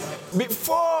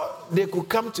 Before they could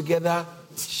come together,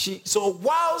 so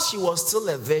while she was still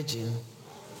a virgin,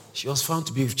 she was found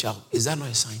to be with child. Is that not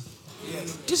a sign?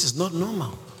 Yes. This is not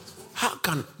normal.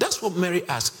 That's what Mary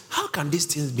asked. How can these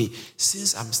things be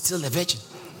since I'm still a virgin?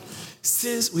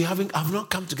 Since I've not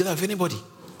come together with anybody.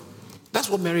 That's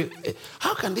what Mary,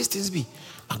 how can these things be?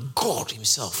 And God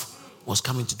himself was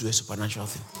coming to do a supernatural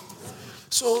thing.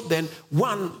 So then,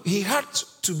 he had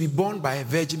to be born by a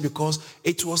virgin because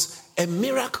it was a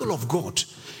miracle of God.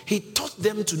 He taught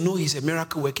them to know he's a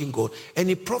miracle working God. And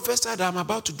he prophesied, I'm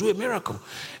about to do a miracle.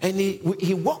 And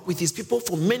he walked with his people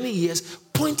for many years,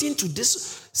 pointing to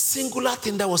this singular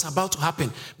thing that was about to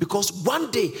happen. Because one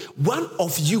day, one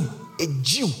of you, a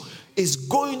Jew, is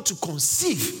going to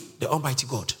conceive the Almighty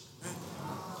God.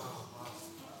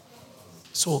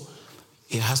 So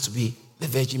it has to be the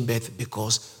virgin birth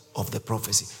because of the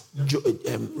prophecy.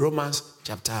 Romans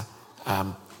chapter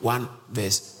 1,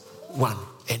 verse 1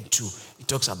 and 2. It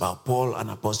talks about Paul, an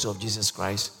apostle of Jesus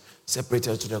Christ,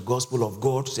 separated to the gospel of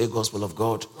God. Say gospel of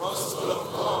God. Gospel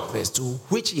of God. Verse 2,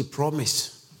 which he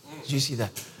promised. Do you see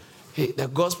that? The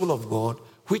gospel of God,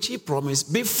 which he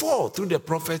promised before through the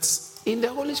prophets in the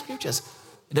Holy Scriptures.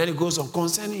 Then it goes on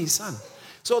concerning his son.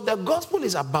 So the gospel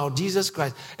is about Jesus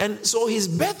Christ. And so his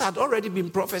birth had already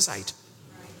been prophesied.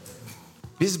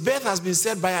 His birth has been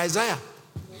said by Isaiah.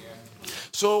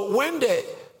 So when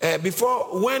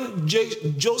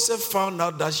Joseph found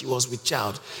out that she was with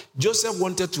child, Joseph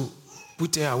wanted to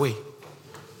put her away.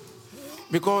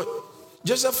 Because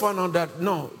Joseph found out that,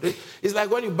 no, it's like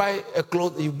when you buy a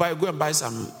cloth, go and buy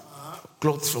some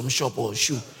clothes from shop or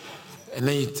shoe. And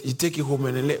then you take it home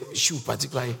and then shoe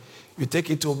particularly. You take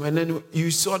it home and then you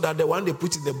saw that the one they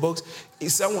put in the box,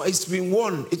 it's been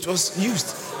worn. It was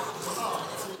used.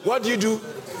 What do?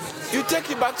 You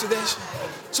take it back to the shop.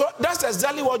 So that's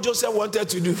exactly what Joseph wanted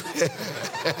to do.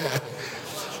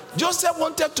 Joseph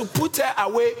wanted to put her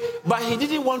away, but he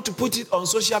didn't want to put it on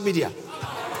social media.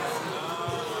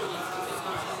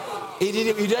 He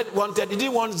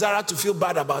didn't want Zara to feel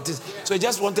bad about it. So he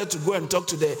just wanted to go and talk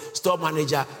to the store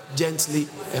manager gently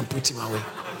and put him away.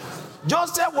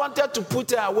 Joseph wanted to put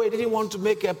her away. He didn't want to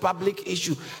make a public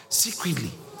issue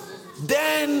secretly.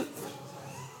 Then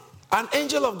an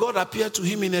angel of God appeared to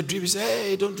him in a dream. He said,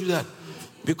 hey, don't do that.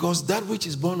 Because that which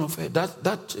is born of her,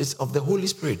 that is of the Holy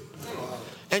Spirit.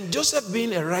 And Joseph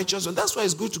being a righteous one, that's why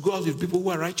it's good to go out with people who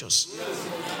are righteous.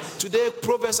 Today,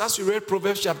 Proverbs, as we read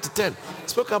Proverbs chapter 10,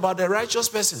 spoke about the righteous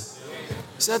person.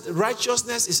 He said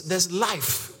righteousness is, there's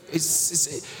life. He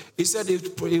said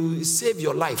it will save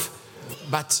your life.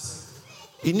 But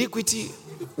iniquity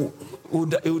will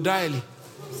die early.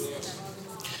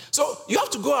 So you have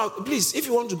to go out, please, if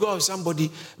you want to go out with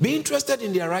somebody, be interested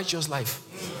in their righteous life.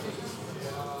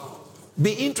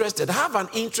 Be interested. Have an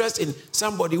interest in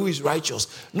somebody who is righteous,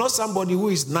 not somebody who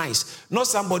is nice, not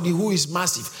somebody who is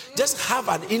massive. Just have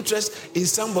an interest in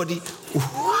somebody who...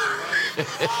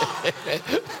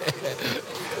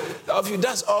 Of you,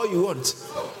 that's all you want.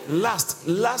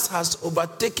 Lust has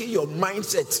overtaken your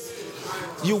mindset.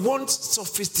 You want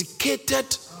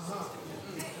sophisticated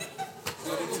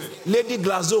Lady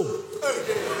Glazo.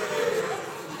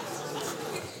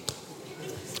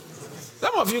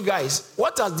 Some of you guys,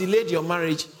 what has delayed your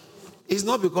marriage is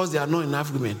not because there are not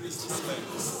enough women.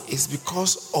 It's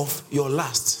because of your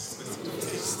lust.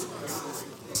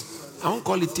 I won't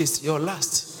call it taste, your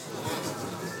lust.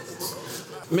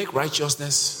 Make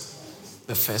righteousness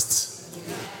the first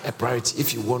a priority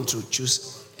if you want to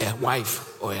choose a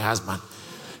wife or a husband.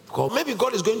 Because maybe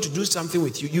God is going to do something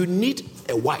with you. You need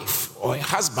a wife or a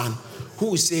husband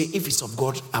who will say, if it's of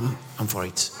God, I'm for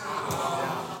it.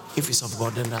 If it's of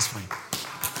God, then that's fine.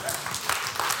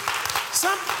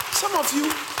 Some of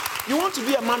you, you want to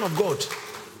be a man of God,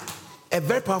 a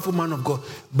very powerful man of God.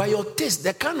 By your taste,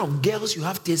 the kind of girls you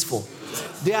have taste for,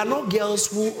 they are not girls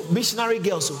who, missionary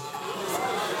girls.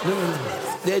 No.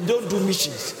 They don't do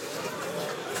missions.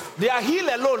 They are healed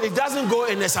alone. It doesn't go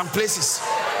in some places.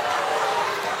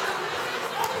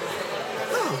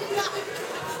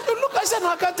 I said, no,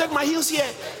 I can't take my heels here.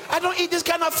 I don't eat this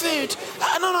kind of food.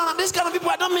 No, this kind of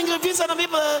people, I don't mingle with this kind of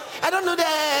people. I don't do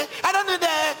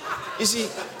that. You see,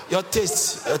 your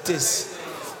taste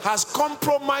has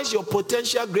compromised your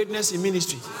potential greatness in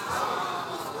ministry.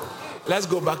 Let's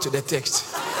go back to the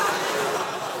text.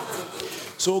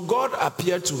 So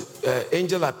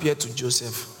angel appeared to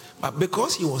Joseph. But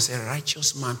because he was a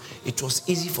righteous man, it was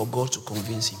easy for God to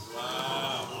convince him.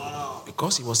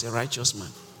 Because he was a righteous man.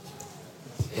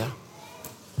 Yeah.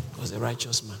 Was a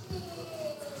righteous man.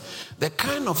 The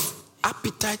kind of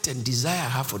appetite and desire I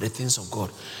have for the things of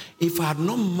God, if I had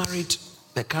not married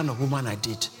the kind of woman I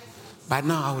did, by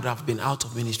now I would have been out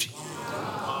of ministry.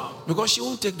 Because she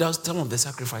won't take down some of the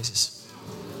sacrifices.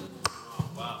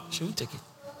 She won't take it.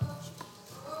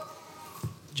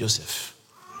 Joseph,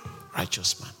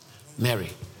 righteous man.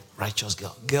 Mary, righteous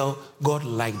girl. God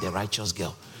liked the righteous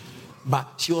girl. But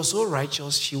she was so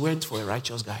righteous, she went for a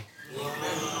righteous guy.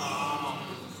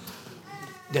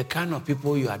 The kind of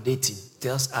people you are dating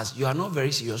tells us you are not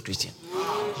very serious Christian.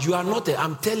 You are not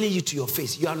I'm telling you to your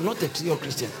face, you are not a serious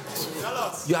Christian.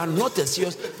 You are not a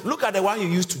serious. Look at the one you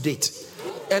used to date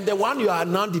and the one you are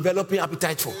now developing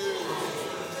appetite for.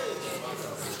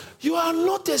 You are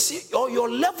not or your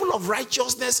level of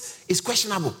righteousness is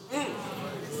questionable.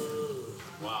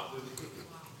 Wow.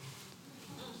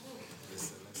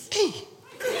 Hey.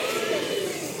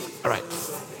 All right.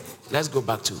 Let's go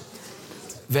back to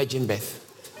virgin birth.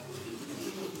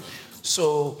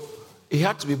 So he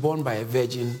had to be born by a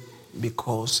virgin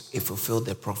because he fulfilled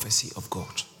the prophecy of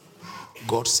God.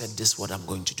 God said, this is what I'm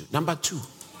going to do. Number 2.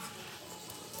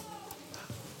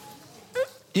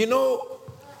 You know,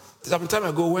 some time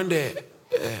ago when the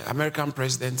American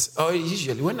president, or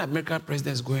usually when the American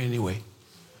presidents go anywhere,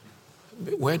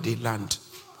 where they land,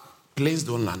 planes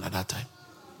don't land at that time.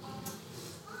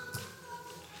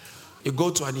 You go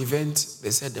to an event,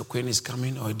 they said the queen is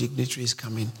coming or a dignitary is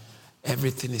coming.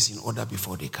 Everything is in order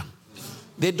before they come.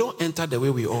 They don't enter the way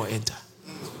we all enter.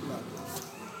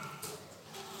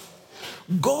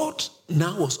 God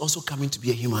now was also coming to be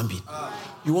a human being.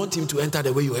 You want him to enter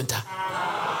the way you enter?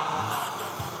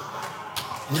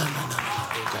 No.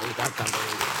 He can't come the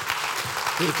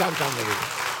way. He can't come the way.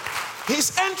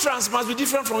 His entrance must be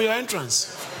different from your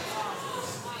entrance.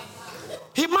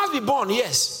 He must be born,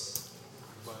 yes.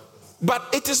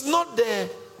 But it is not the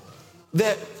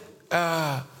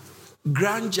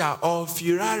grandeur or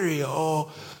Ferrari or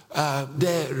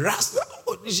the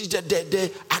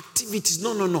activities.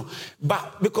 No.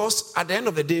 But because at the end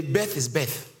of the day, birth is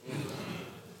birth.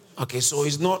 Okay, so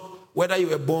it's not whether you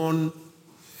were born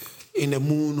in the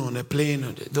moon, on a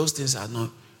plane, those things are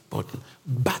not. important.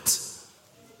 But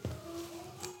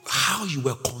how you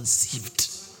were conceived.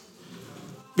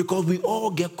 Because we all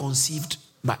get conceived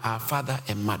by our father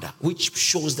and mother, which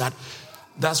shows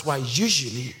that's why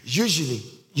usually,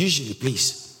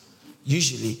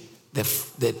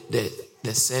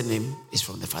 the surname is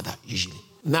from the father, usually.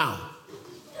 Now,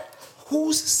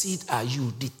 whose seed are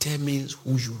you determines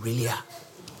who you really are.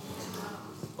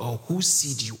 Or whose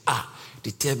seed you are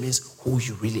determines who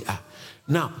you really are.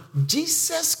 Now,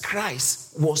 Jesus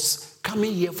Christ was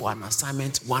coming here for an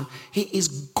assignment. One, he is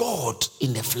God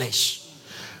in the flesh.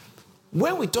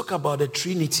 When we talk about the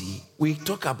Trinity, we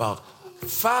talk about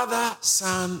Father,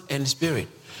 Son, and Spirit.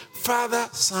 Father,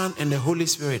 Son, and the Holy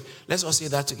Spirit. Let's all say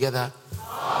that together.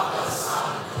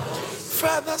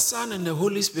 Father, Son, and the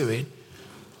Holy Spirit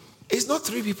is not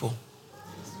three people.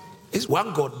 It's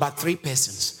one God, but three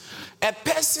persons. A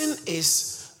person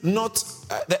is not,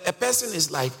 a person is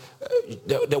like,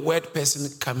 the word person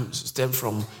stems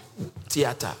from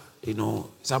theater.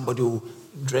 Somebody who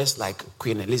dressed like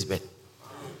Queen Elizabeth.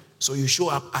 So you show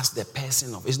up as the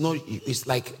person of, it's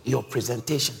like your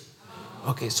presentation.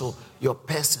 Okay, so your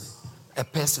person, a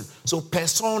person. So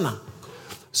persona.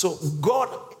 So God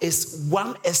is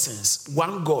one essence,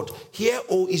 one God. Hear,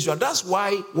 O Israel. That's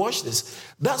why, watch this.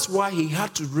 That's why he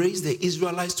had to raise the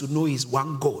Israelites to know he's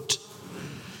one God.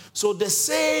 So the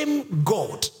same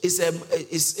God is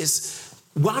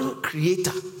one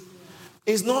creator.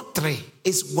 It's not three,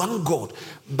 it's one God.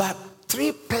 But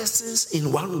three persons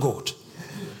in one God.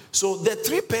 So the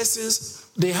three persons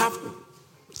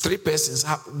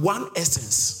have one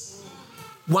essence,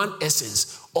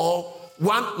 or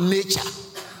one nature.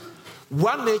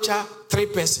 One nature, three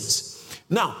persons.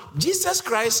 Now, Jesus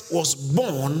Christ was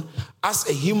born as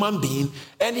a human being,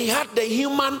 and he had the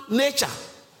human nature.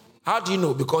 How do you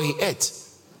know? Because he ate,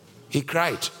 he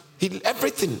cried,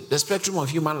 everything, the spectrum of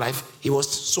human life, he was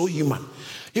so human.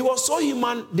 He was so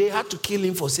human, they had to kill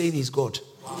him for saying he's God.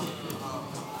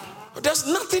 There's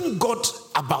nothing God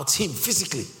about him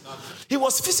physically. He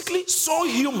was physically so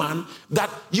human that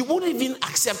you wouldn't even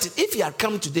accept it. If he had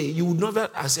come today, you would never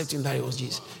accept him that he was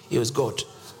Jesus. He was God.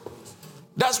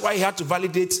 That's why he had to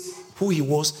validate who he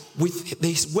was with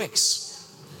his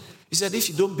works. He said, if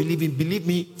you don't believe him, believe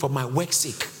me for my work's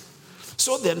sake.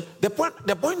 So then, the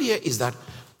point here is that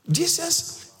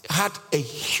Jesus had a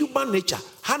human nature,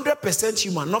 100%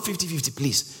 human, not 50-50,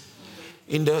 please.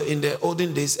 In the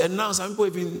olden days, and now some people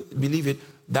even believe it,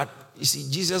 that, you see,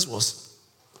 Jesus was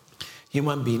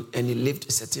human being and he lived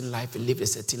a certain life,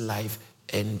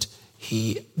 and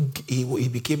he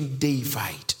became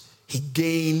deified. He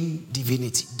gained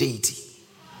divinity, deity.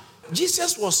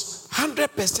 Jesus was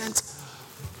 100%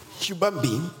 human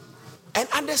being, and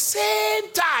at the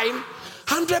same time,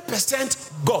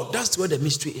 100% God. That's where the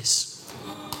mystery is.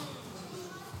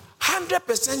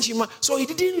 100% human. So he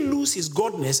didn't lose his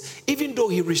godness, even though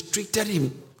he restricted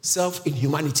himself in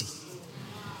humanity.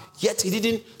 Yet he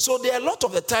didn't. So there are a lot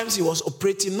of the times he was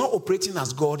not operating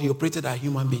as God, he operated as a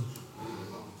human being.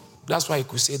 That's why he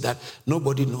could say that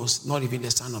nobody knows, not even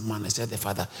the Son of Man, except the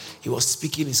Father. He was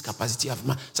speaking his capacity of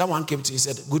man. Someone came to him and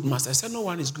said, good master. I said, no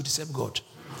one is good except God.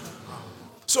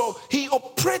 So he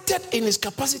operated in his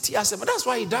capacity as a man. That's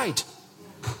why he died.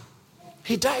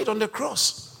 He died on the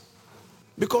cross.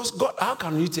 Because God, how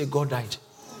can you say God died?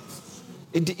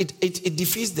 It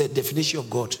defeats the definition of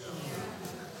God.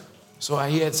 So I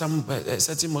heard some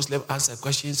certain Muslim ask a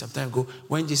question some time ago,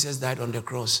 when Jesus died on the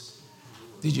cross,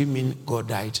 did you mean God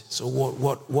died? So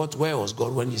where was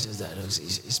God when Jesus died?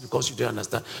 It's because you don't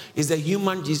understand. It's the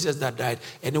human Jesus that died.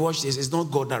 And watch this, it's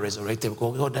not God that resurrected,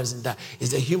 because God doesn't die.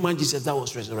 It's the human Jesus that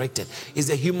was resurrected. It's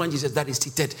the human Jesus that is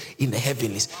seated in the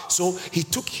heavenlies. So he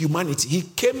took humanity. He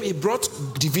came, he brought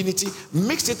divinity,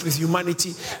 mixed it with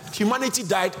humanity. Humanity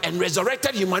died and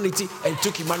resurrected humanity and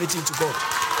took humanity into God.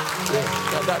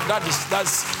 Yeah,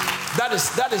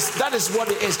 that is what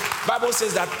it is. Bible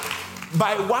says that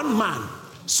by one man.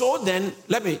 So then,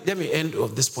 let me end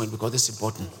of this point because this is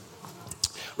important.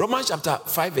 Romans chapter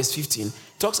 5 verse 15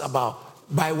 talks about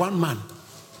by one man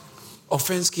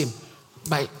offense came.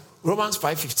 By Romans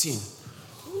 5:15,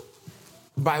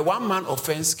 by one man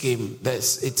offense came.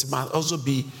 It must also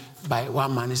be by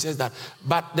one man. It says that,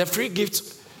 but the free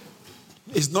gift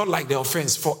is not like the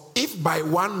offense. For if by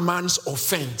one man's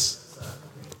offense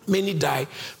many die,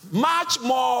 much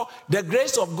more the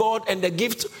grace of God and the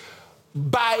gift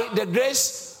by the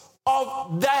grace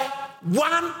of the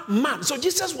one man. So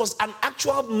Jesus was an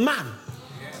actual man.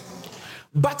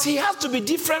 But he has to be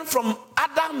different from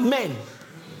other men.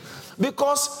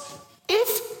 Because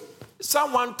if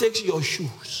someone takes your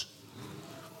shoes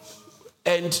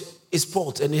and it's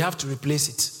spoiled and you have to replace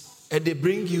it, and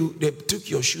they took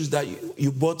your shoes that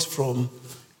you bought from,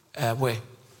 where?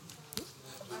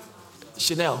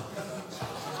 Chanel.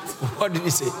 What did he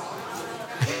say?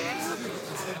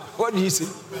 What did he say?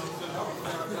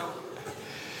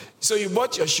 So you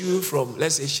bought your shoe from,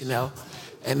 let's say, Chanel,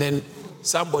 and then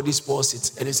somebody spoils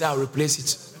it, and they say, I'll replace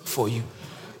it for you.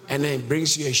 And then it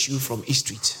brings you a shoe from East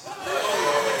Street.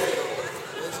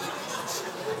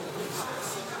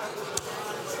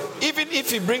 Even if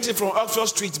he brings it from Oxford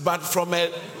Street, but from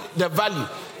the value,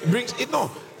 brings it. No,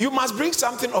 you must bring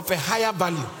something of a higher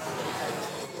value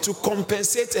to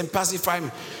compensate and pacify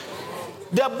me.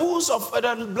 The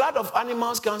blood of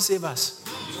animals can't save us.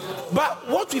 But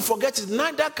what we forget is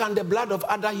neither can the blood of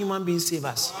other human beings save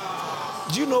us.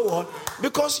 Do you know what?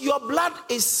 Because your blood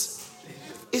is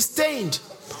stained.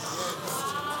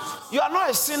 You are not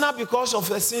a sinner because of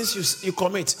the sins you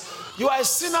commit. You are a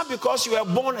sinner because you were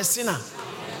born a sinner.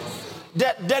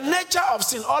 The nature of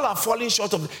sin, all are falling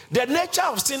short of. The nature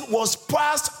of sin was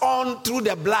passed on through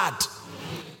the blood.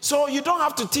 So you don't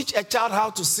have to teach a child how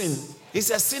to sin. He's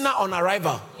a sinner on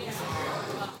arrival.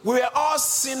 We are all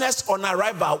sinners on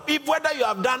arrival. If whether you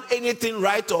have done anything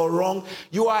right or wrong,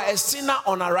 you are a sinner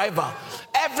on arrival.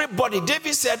 Everybody,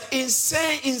 David said, in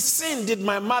sin did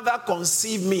my mother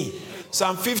conceive me.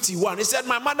 Psalm 51. He said,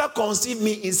 my mother conceived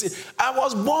me in sin. I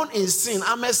was born in sin.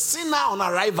 I'm a sinner on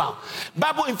arrival.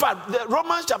 Bible, in fact,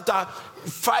 Romans chapter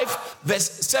 5,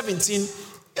 verse 17,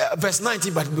 verse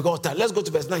 19, but because of time, let's go to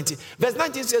verse 19. Verse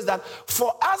 19 says that,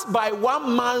 for us by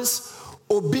one man's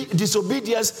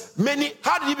disobedience,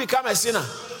 how did he become a sinner?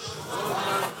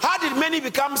 How did many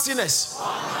become sinners?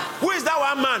 Who is that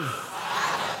one man?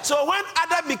 So when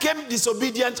Adam became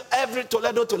disobedient,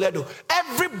 everybody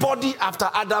after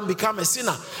Adam became a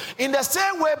sinner. In the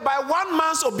same way, by one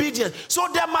man's obedience. So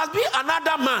there must be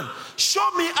another man.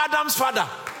 Show me Adam's father.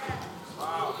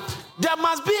 There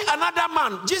must be another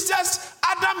man.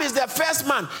 Adam is the first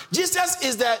man. Jesus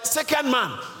is the second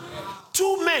man.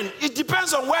 Two men. It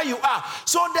depends on where you are.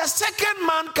 So the second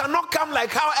man cannot come like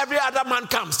how every other man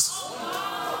comes.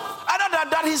 Other than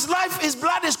that, his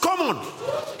blood is common.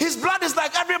 His blood is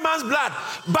like every man's blood.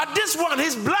 But this one,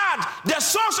 his blood, the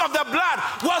source of the blood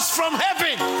was from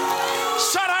heaven.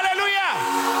 Shout hallelujah.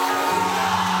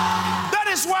 That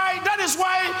is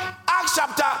why Acts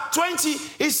chapter 20,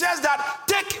 he says that,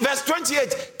 verse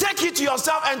 28, take it to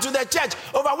yourself and to the church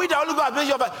over which the Holy God has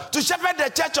made you to shepherd the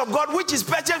church of God, which is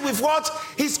purchased with what?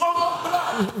 His own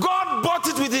blood. God bought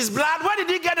it with his blood. Where did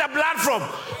he get the blood from?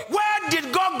 Where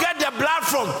did God get the blood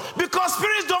from? Because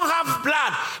spirits don't have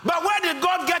blood. But where did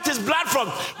God get his blood from?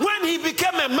 When he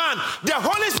became a man, the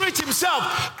Holy Spirit himself,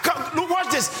 watch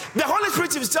this, the Holy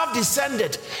Spirit himself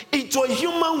descended into a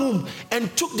human womb and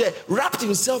wrapped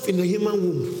himself in a human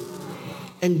womb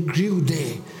and grew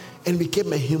there and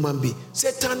became a human being.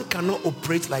 Satan cannot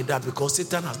operate like that because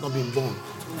Satan has not been born.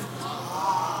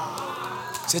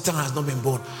 Satan has not been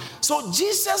born. So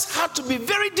Jesus had to be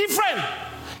very different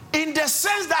in the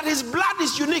sense that his blood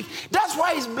is unique. That's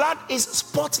why his blood is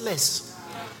spotless.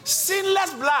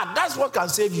 Sinless blood. That's what can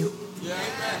save you.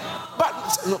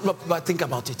 But think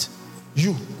about it.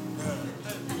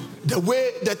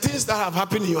 The things that have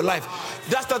happened in your life,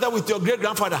 that started with your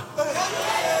great-grandfather.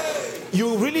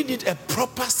 You really need a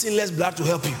proper sinless blood to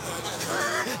help you.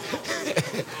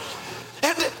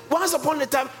 And once upon a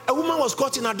time, a woman was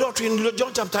caught in adultery in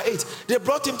John chapter 8. They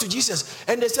brought him to Jesus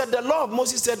and they said, the law of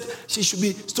Moses said she should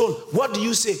be stoned. What do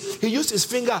you say? He used his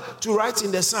finger to write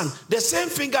in the sand. The same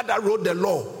finger that wrote the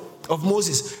law of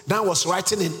Moses that was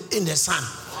writing in the sand.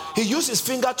 He used his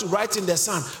finger to write in the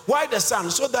sand. Why the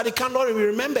sand? So that it cannot be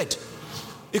remembered.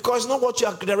 Because not what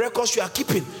the records you are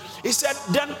keeping. He said,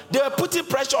 then they were putting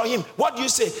pressure on him. What do you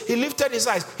say? He lifted his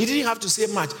eyes. He didn't have to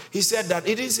say much. He said that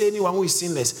he didn't say anyone who is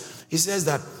sinless. He says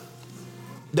that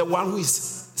the one who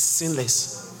is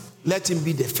sinless, let him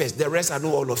be the first. The rest I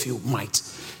know all of you might.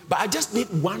 But I just need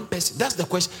one person. That's the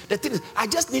question. The thing is, I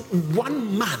just need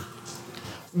one man,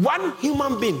 one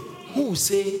human being who will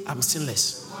say, I'm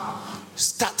sinless.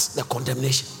 Start the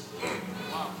condemnation.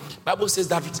 Bible says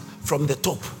that from the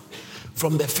top.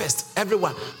 From the first,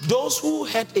 everyone, those who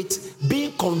had it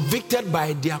being convicted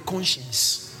by their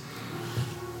conscience,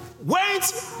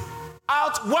 went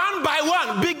out one by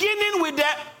one, beginning with the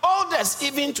oldest,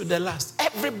 even to the last.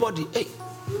 Everybody, hey,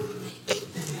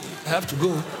 I have to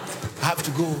go.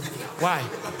 Why?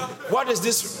 What is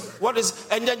this?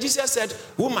 And then Jesus said,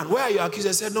 woman, where are your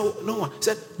accusers? He said, no one. He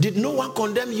said, did no one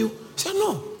condemn you? He said,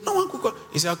 no one could condemn.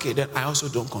 He said, okay, then I also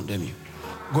don't condemn you.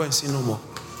 Go and sin no more.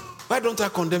 Why don't I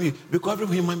condemn you? Because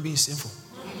every human being is sinful.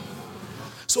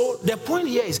 So the point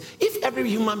here is, if every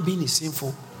human being is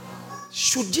sinful,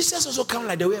 should Jesus also come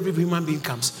like the way every human being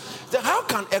comes? Then how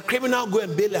can a criminal go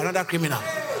and bail another criminal?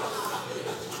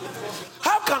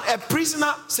 How can a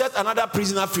prisoner set another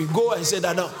prisoner free? Go and say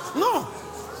that no.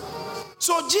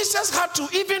 So Jesus had to,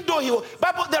 even though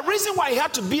the reason why he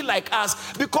had to be like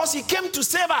us, because he came to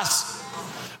save us.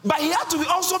 But he had to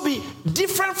also be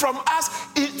different from us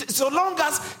so long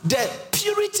as the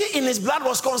purity in his blood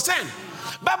was concerned.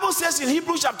 Bible says in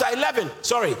Hebrews chapter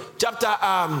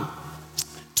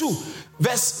 2,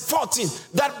 verse 14,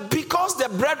 that because the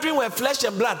brethren were flesh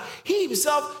and blood, he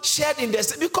himself shared in the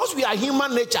same. Because we are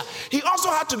human nature, he also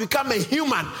had to become a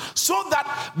human, so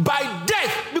that by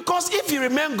death, because if he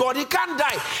remained God, he can't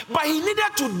die, but he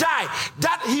needed to die,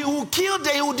 that he will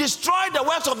he will destroy the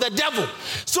works of the devil.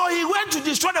 So he went to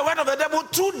destroy the work of the devil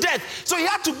through death. So he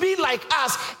had to be like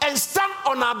us and stand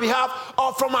on our behalf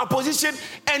or from our position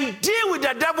and deal with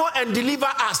the devil and deliver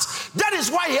us. That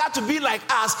is why he had to be like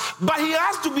us, but he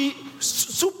has to be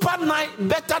super nice,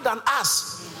 better than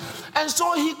us. And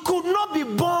so he could not be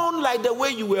born like the way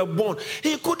you were born.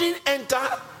 He couldn't enter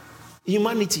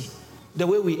humanity the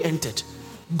way we entered.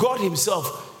 God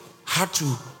himself had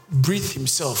to breathe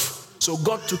himself. So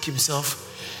God took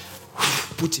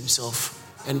himself, put himself,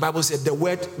 and the Bible said the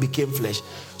word became flesh.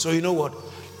 So you know what?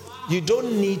 You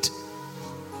don't need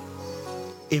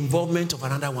involvement of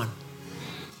another one.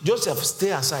 Joseph,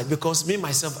 stay aside, because me,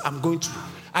 myself,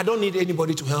 I don't need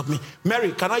anybody to help me.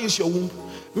 Mary, can I use your womb?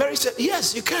 Mary said,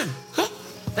 yes, you can. Huh?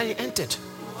 Then he entered.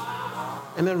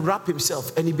 And then wrapped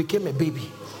himself, and he became a baby.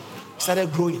 He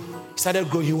started growing.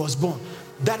 He was born.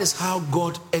 That is how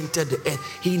God entered the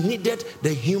earth. He needed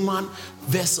the human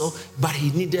vessel, but he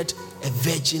needed a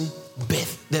virgin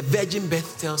birth. The virgin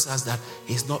birth tells us that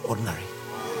he's not ordinary.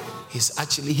 He's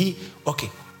actually,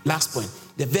 last point.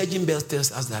 The virgin birth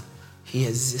tells us that he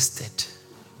existed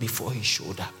before he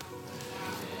showed up.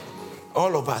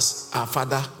 All of us, our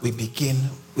father, we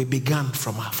began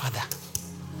from our father.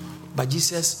 But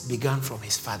Jesus began from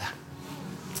his father.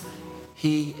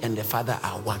 He and the father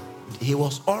are one. He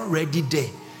was already there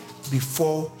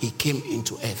before he came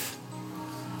into earth.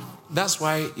 That's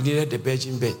why he needed the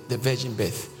virgin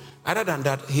birth. Other than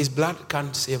that, his blood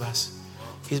can't save us.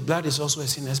 His blood is also a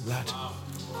sinner's blood.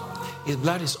 His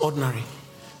blood is ordinary.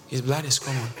 His blood is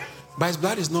common. But his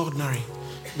blood is not ordinary,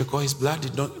 because his blood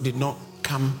did not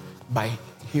come by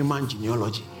human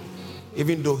genealogy.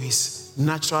 Even though his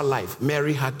natural life,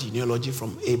 Mary had genealogy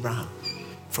from Abraham,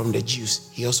 from the Jews.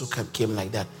 He also came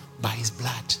like that by his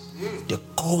blood. The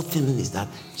core thing is that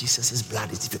Jesus'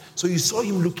 blood is different. So you saw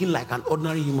him looking like an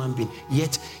ordinary human being,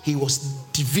 yet he was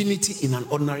divinity in an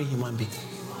ordinary human being.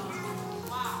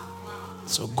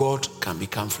 So God can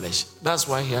become flesh. That's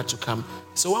why he had to come.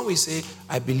 So when we say,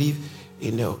 I believe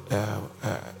in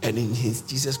and in his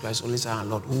Jesus Christ, only Son and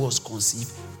Lord, who was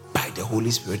conceived by the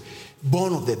Holy Spirit,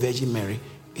 born of the Virgin Mary,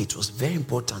 it was very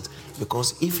important,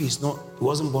 because if he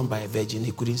wasn't born by a virgin,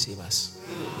 he couldn't save us.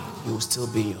 He will still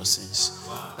be in your sins.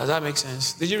 Does that make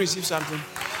sense? Did you receive something?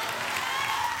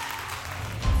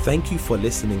 Thank you for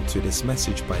listening to this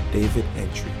message by David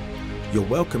Entry. You're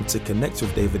welcome to connect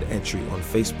with David Entry on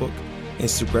Facebook,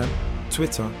 Instagram,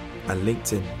 Twitter, and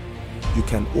LinkedIn. You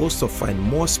can also find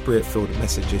more spirit-filled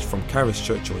messages from Charis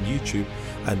Church on YouTube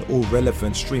and all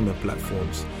relevant streaming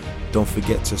platforms. Don't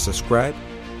forget to subscribe,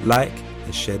 like,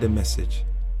 and share the message.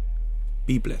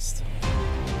 Be blessed.